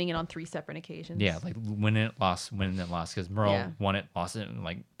 Like winning it on 3 separate occasions. Yeah, like winning it, lost, because Merle Yeah. won it, lost it, and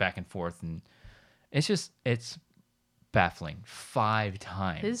like back and forth, and it's baffling. 5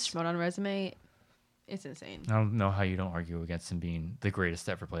 times. His Schmodown resume, it's insane. I don't know how you don't argue against him being the greatest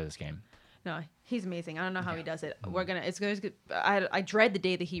to ever play this game. No, he's amazing. I don't know how he does it. I dread the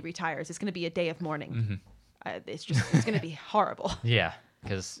day that he retires. It's gonna be a day of mourning. It's gonna be horrible. Yeah,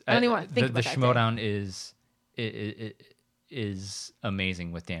 because I don't even wanna think the about that day. Schmodown is it is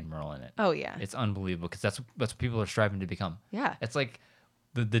amazing with Dan Murrell in it. Oh yeah. It's unbelievable because that's what people are striving to become. Yeah. It's like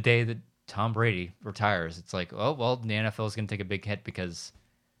the day that Tom Brady retires. It's like, oh well, the NFL is going to take a big hit because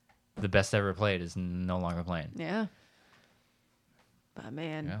the best ever played is no longer playing. Yeah. But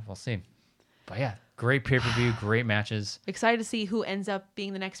man, Yeah, we'll see. But yeah, great pay-per-view, great matches. excited to see who ends up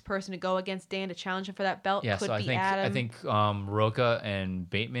being the next person to go against Dan to challenge him for that belt. Yeah, Could so be I Adam. think Roca and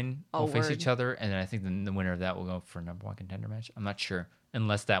Bateman Oh, will face word. each other, and then I think the winner of that will go for a number one contender match. I'm not sure,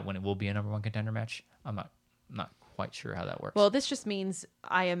 unless that one it will be a number one contender match. I'm not quite sure how that works. Well, this just means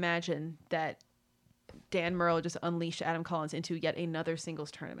I imagine that Dan Murrell just unleashed Adam Collins into yet another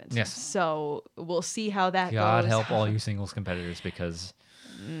singles tournament. Yes. So we'll see how that God goes. help all you singles competitors because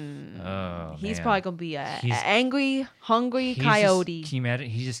oh, He's man. probably gonna be a He's- angry, hungry He's coyote. Just, can you imagine?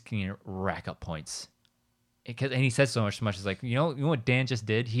 He's just can rack up points. And he said so much as like, you know what Dan just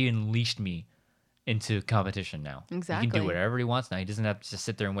did? He unleashed me into competition now. He Exactly. can do whatever he wants now. He doesn't have to just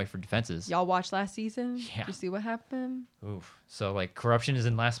sit there and wait for defenses. Y'all watched last season? Yeah. Did you see what happened? Oof. So like corruption is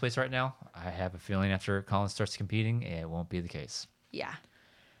in last place right now. I have a feeling after Collins starts competing, it won't be the case. Yeah.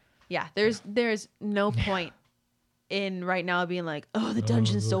 Yeah. There's no point in right now being like, oh, the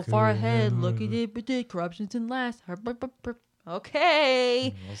dungeon's so far ahead. Look at it, but the corruption's in last.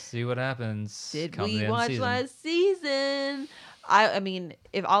 Okay. We'll see what happens. Did come the we end of the watch season. last season? I mean,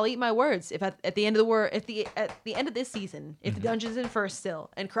 if I'll eat my words, if at the end of the end of this season, if Mm-hmm. the dungeon's in first still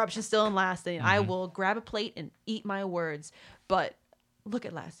and corruption's still in last, then I will grab a plate and eat my words. But look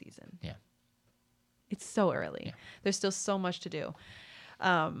at last season. Yeah. It's so early. Yeah. There's still so much to do.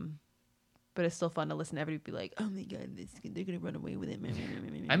 But it's still fun to listen to everybody be like, "Oh my god, they're gonna run away with it."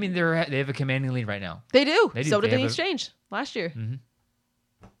 I mean, they have a commanding lead right now. They do. They do. So did They the have a- exchange last year. Mhm.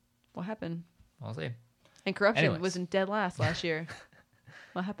 What happened? I'll see. And corruption Anyways. was in dead last last year.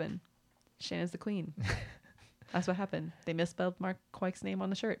 What happened? Shannon's the queen. That's what happened. They misspelled Mark Quike's name on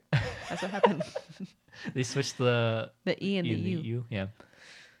the shirt. That's what happened. They switched the The E and the E U. Yeah.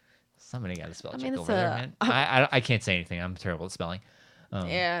 Somebody got to spell I check mean, it's over there, a- man. I can't say anything. I'm terrible at spelling.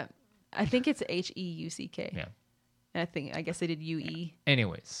 Yeah. I think it's Heuck. Yeah. And I guess they did UE.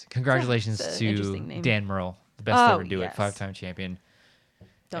 Anyways, congratulations It's an to interesting name. Dan Murrell, the best Oh, ever do yes. it, 5-time champion.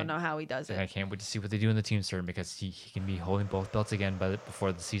 Don't And know how he does I it. can't wait to see what they do in the team tournament because he can be holding both belts again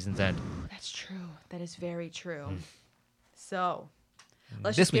before the season's end. That's true. That is very true. So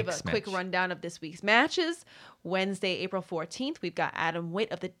let's This just give a week's quick match. rundown of this week's matches. Wednesday, April 14th, we've got Adam Witt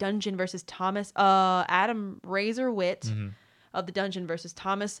of the Dungeon versus Adam Razor Witt Mm-hmm. of the Dungeon versus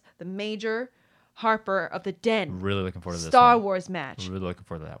Thomas the Major Harper of the Den. Really looking forward to this Star one. Wars match. Really looking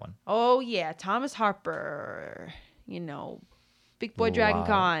forward to that one. Oh yeah, Thomas Harper. Big boy Dragon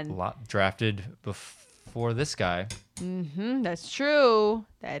Con. Lot drafted before this guy. That's true.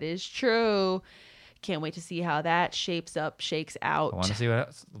 That is true. Can't wait to see how that shakes out. I want to see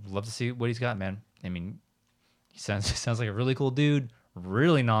love to see what he's got, man. I mean, he sounds like a really cool dude.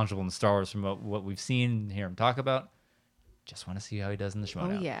 Really knowledgeable in Star Wars from what we've seen and hear him talk about. Just want to see how he does in the Oh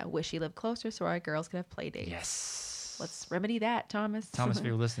showdown. yeah, wish he lived closer so our girls could have play dates. Yes. Let's remedy that, Thomas. Thomas, if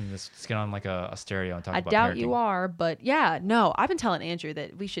you're listening, let's get on like a stereo and talk I about doubt parenting. you are, but yeah, no. I've been telling Andrew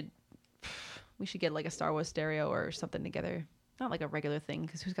that we should get like a Star Wars stereo or something together. Not like a regular thing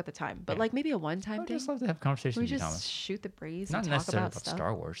because who's got the time, but Yeah. like maybe a one-time I'd thing. just love to have conversations We with you, just Thomas. shoot the breeze Not and talk necessarily about about stuff.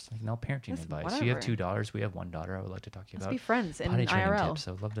 Star Wars. Like, no parenting Listen, advice. whatever. You have 2 daughters. We have 1 daughter. I would like to talk to you Let's about be friends in potty training IRL. tips.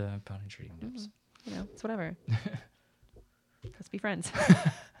 I would love to have potty training tips. It's whatever. Let's be friends.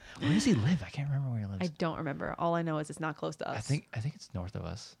 Where does he live? I can't remember where he lives. I don't remember. All I know is it's not close to us. I think it's north of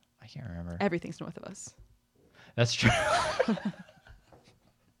us. I can't remember. everything's north of us. That's true.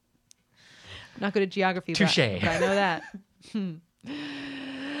 Not good at geography, Touche. but I know that.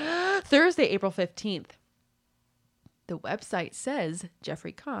 Thursday, April 15th. The website says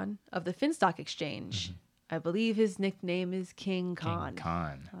Jeffrey Kahn of the Finstock Exchange. I believe his nickname is King Khan. King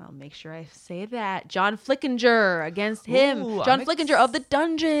Khan. I'll make sure I say that. John Flickinger against him. Ooh, John I'm Flickinger of the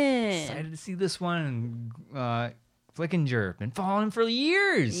Dungeon. Excited to see this one. Flickinger. Been following him for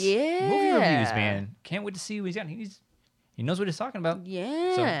years. Yeah. Movie reviews, man. Can't wait to see what he's got. He knows what he's talking about.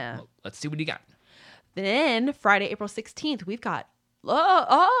 Yeah. So well, let's see what he got. Then Friday, April 16th, we've got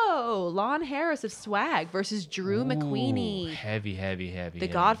Lon Harris of Swag versus Drew McQueenie. Heavy. The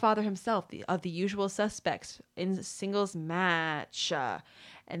Godfather himself, of the Usual Suspects in singles match.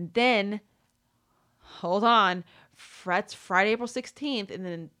 And then, hold on, that's Friday, April 16th, and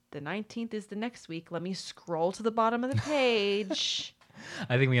then the 19th is the next week. Let me scroll to the bottom of the page.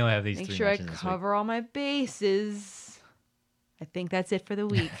 I think we only have these Make 3 sure I matches this week. cover all my bases. I think that's it for the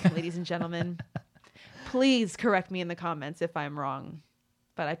week, ladies and gentlemen. Please correct me in the comments if I'm wrong,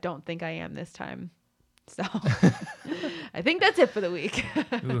 but I don't think I am this time. So I think that's it for the week.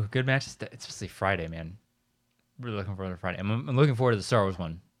 Ooh, good match. It's especially Friday, man. Really looking forward to Friday. I'm looking forward to the Star Wars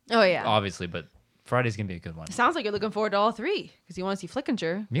one, Oh yeah. obviously, but Friday's gonna be a good one. Sounds like you're looking forward to all three because you want to see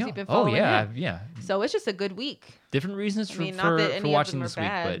Flickinger. 'Cause Yeah. You've been Oh following yeah. him. Yeah. So it's just a good week. Different reasons I for mean, not that for any of watching them are this week,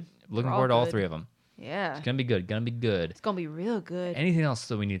 bad. but looking They're all forward to all good. three of them. Yeah. It's gonna be good. Gonna be good. It's gonna be real good. Anything else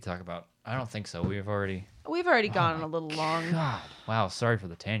that we need to talk about? I don't think so. We've already. We've already gone my a little long. God. Wow. Sorry for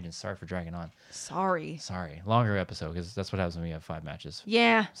the tangents. Sorry for dragging on. Sorry. Sorry. Longer episode because that's what happens when we have 5 matches.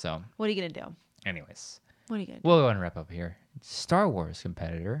 Yeah. So, What are you gonna do? anyways, What are you gonna do? we'll go ahead and wrap up here. Star Wars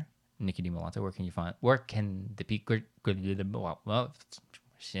competitor Nikki DiMolante. Where can you find? Where can the people? Well,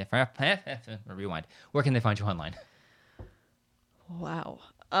 rewind. Where can they find you online? Wow.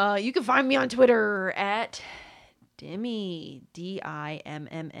 You can find me on Twitter at Dimmy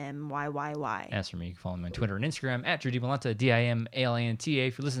DIMMMYYY. As for me, you can follow me on Twitter and Instagram at Drew DiMolanta, DIMALANTA.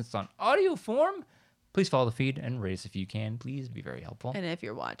 If you listen to this on audio form, please follow the feed and rate us if you can. Please be very helpful. And if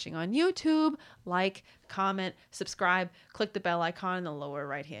you're watching on YouTube, like, comment, subscribe, click the bell icon in the lower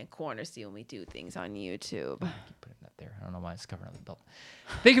right-hand corner. See when we do things on YouTube. I keep putting that there. I don't know why it's covering up the belt.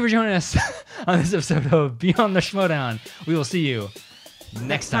 Thank you for joining us on this episode of Beyond the Schmodown. We will see you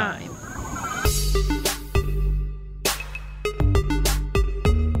next time.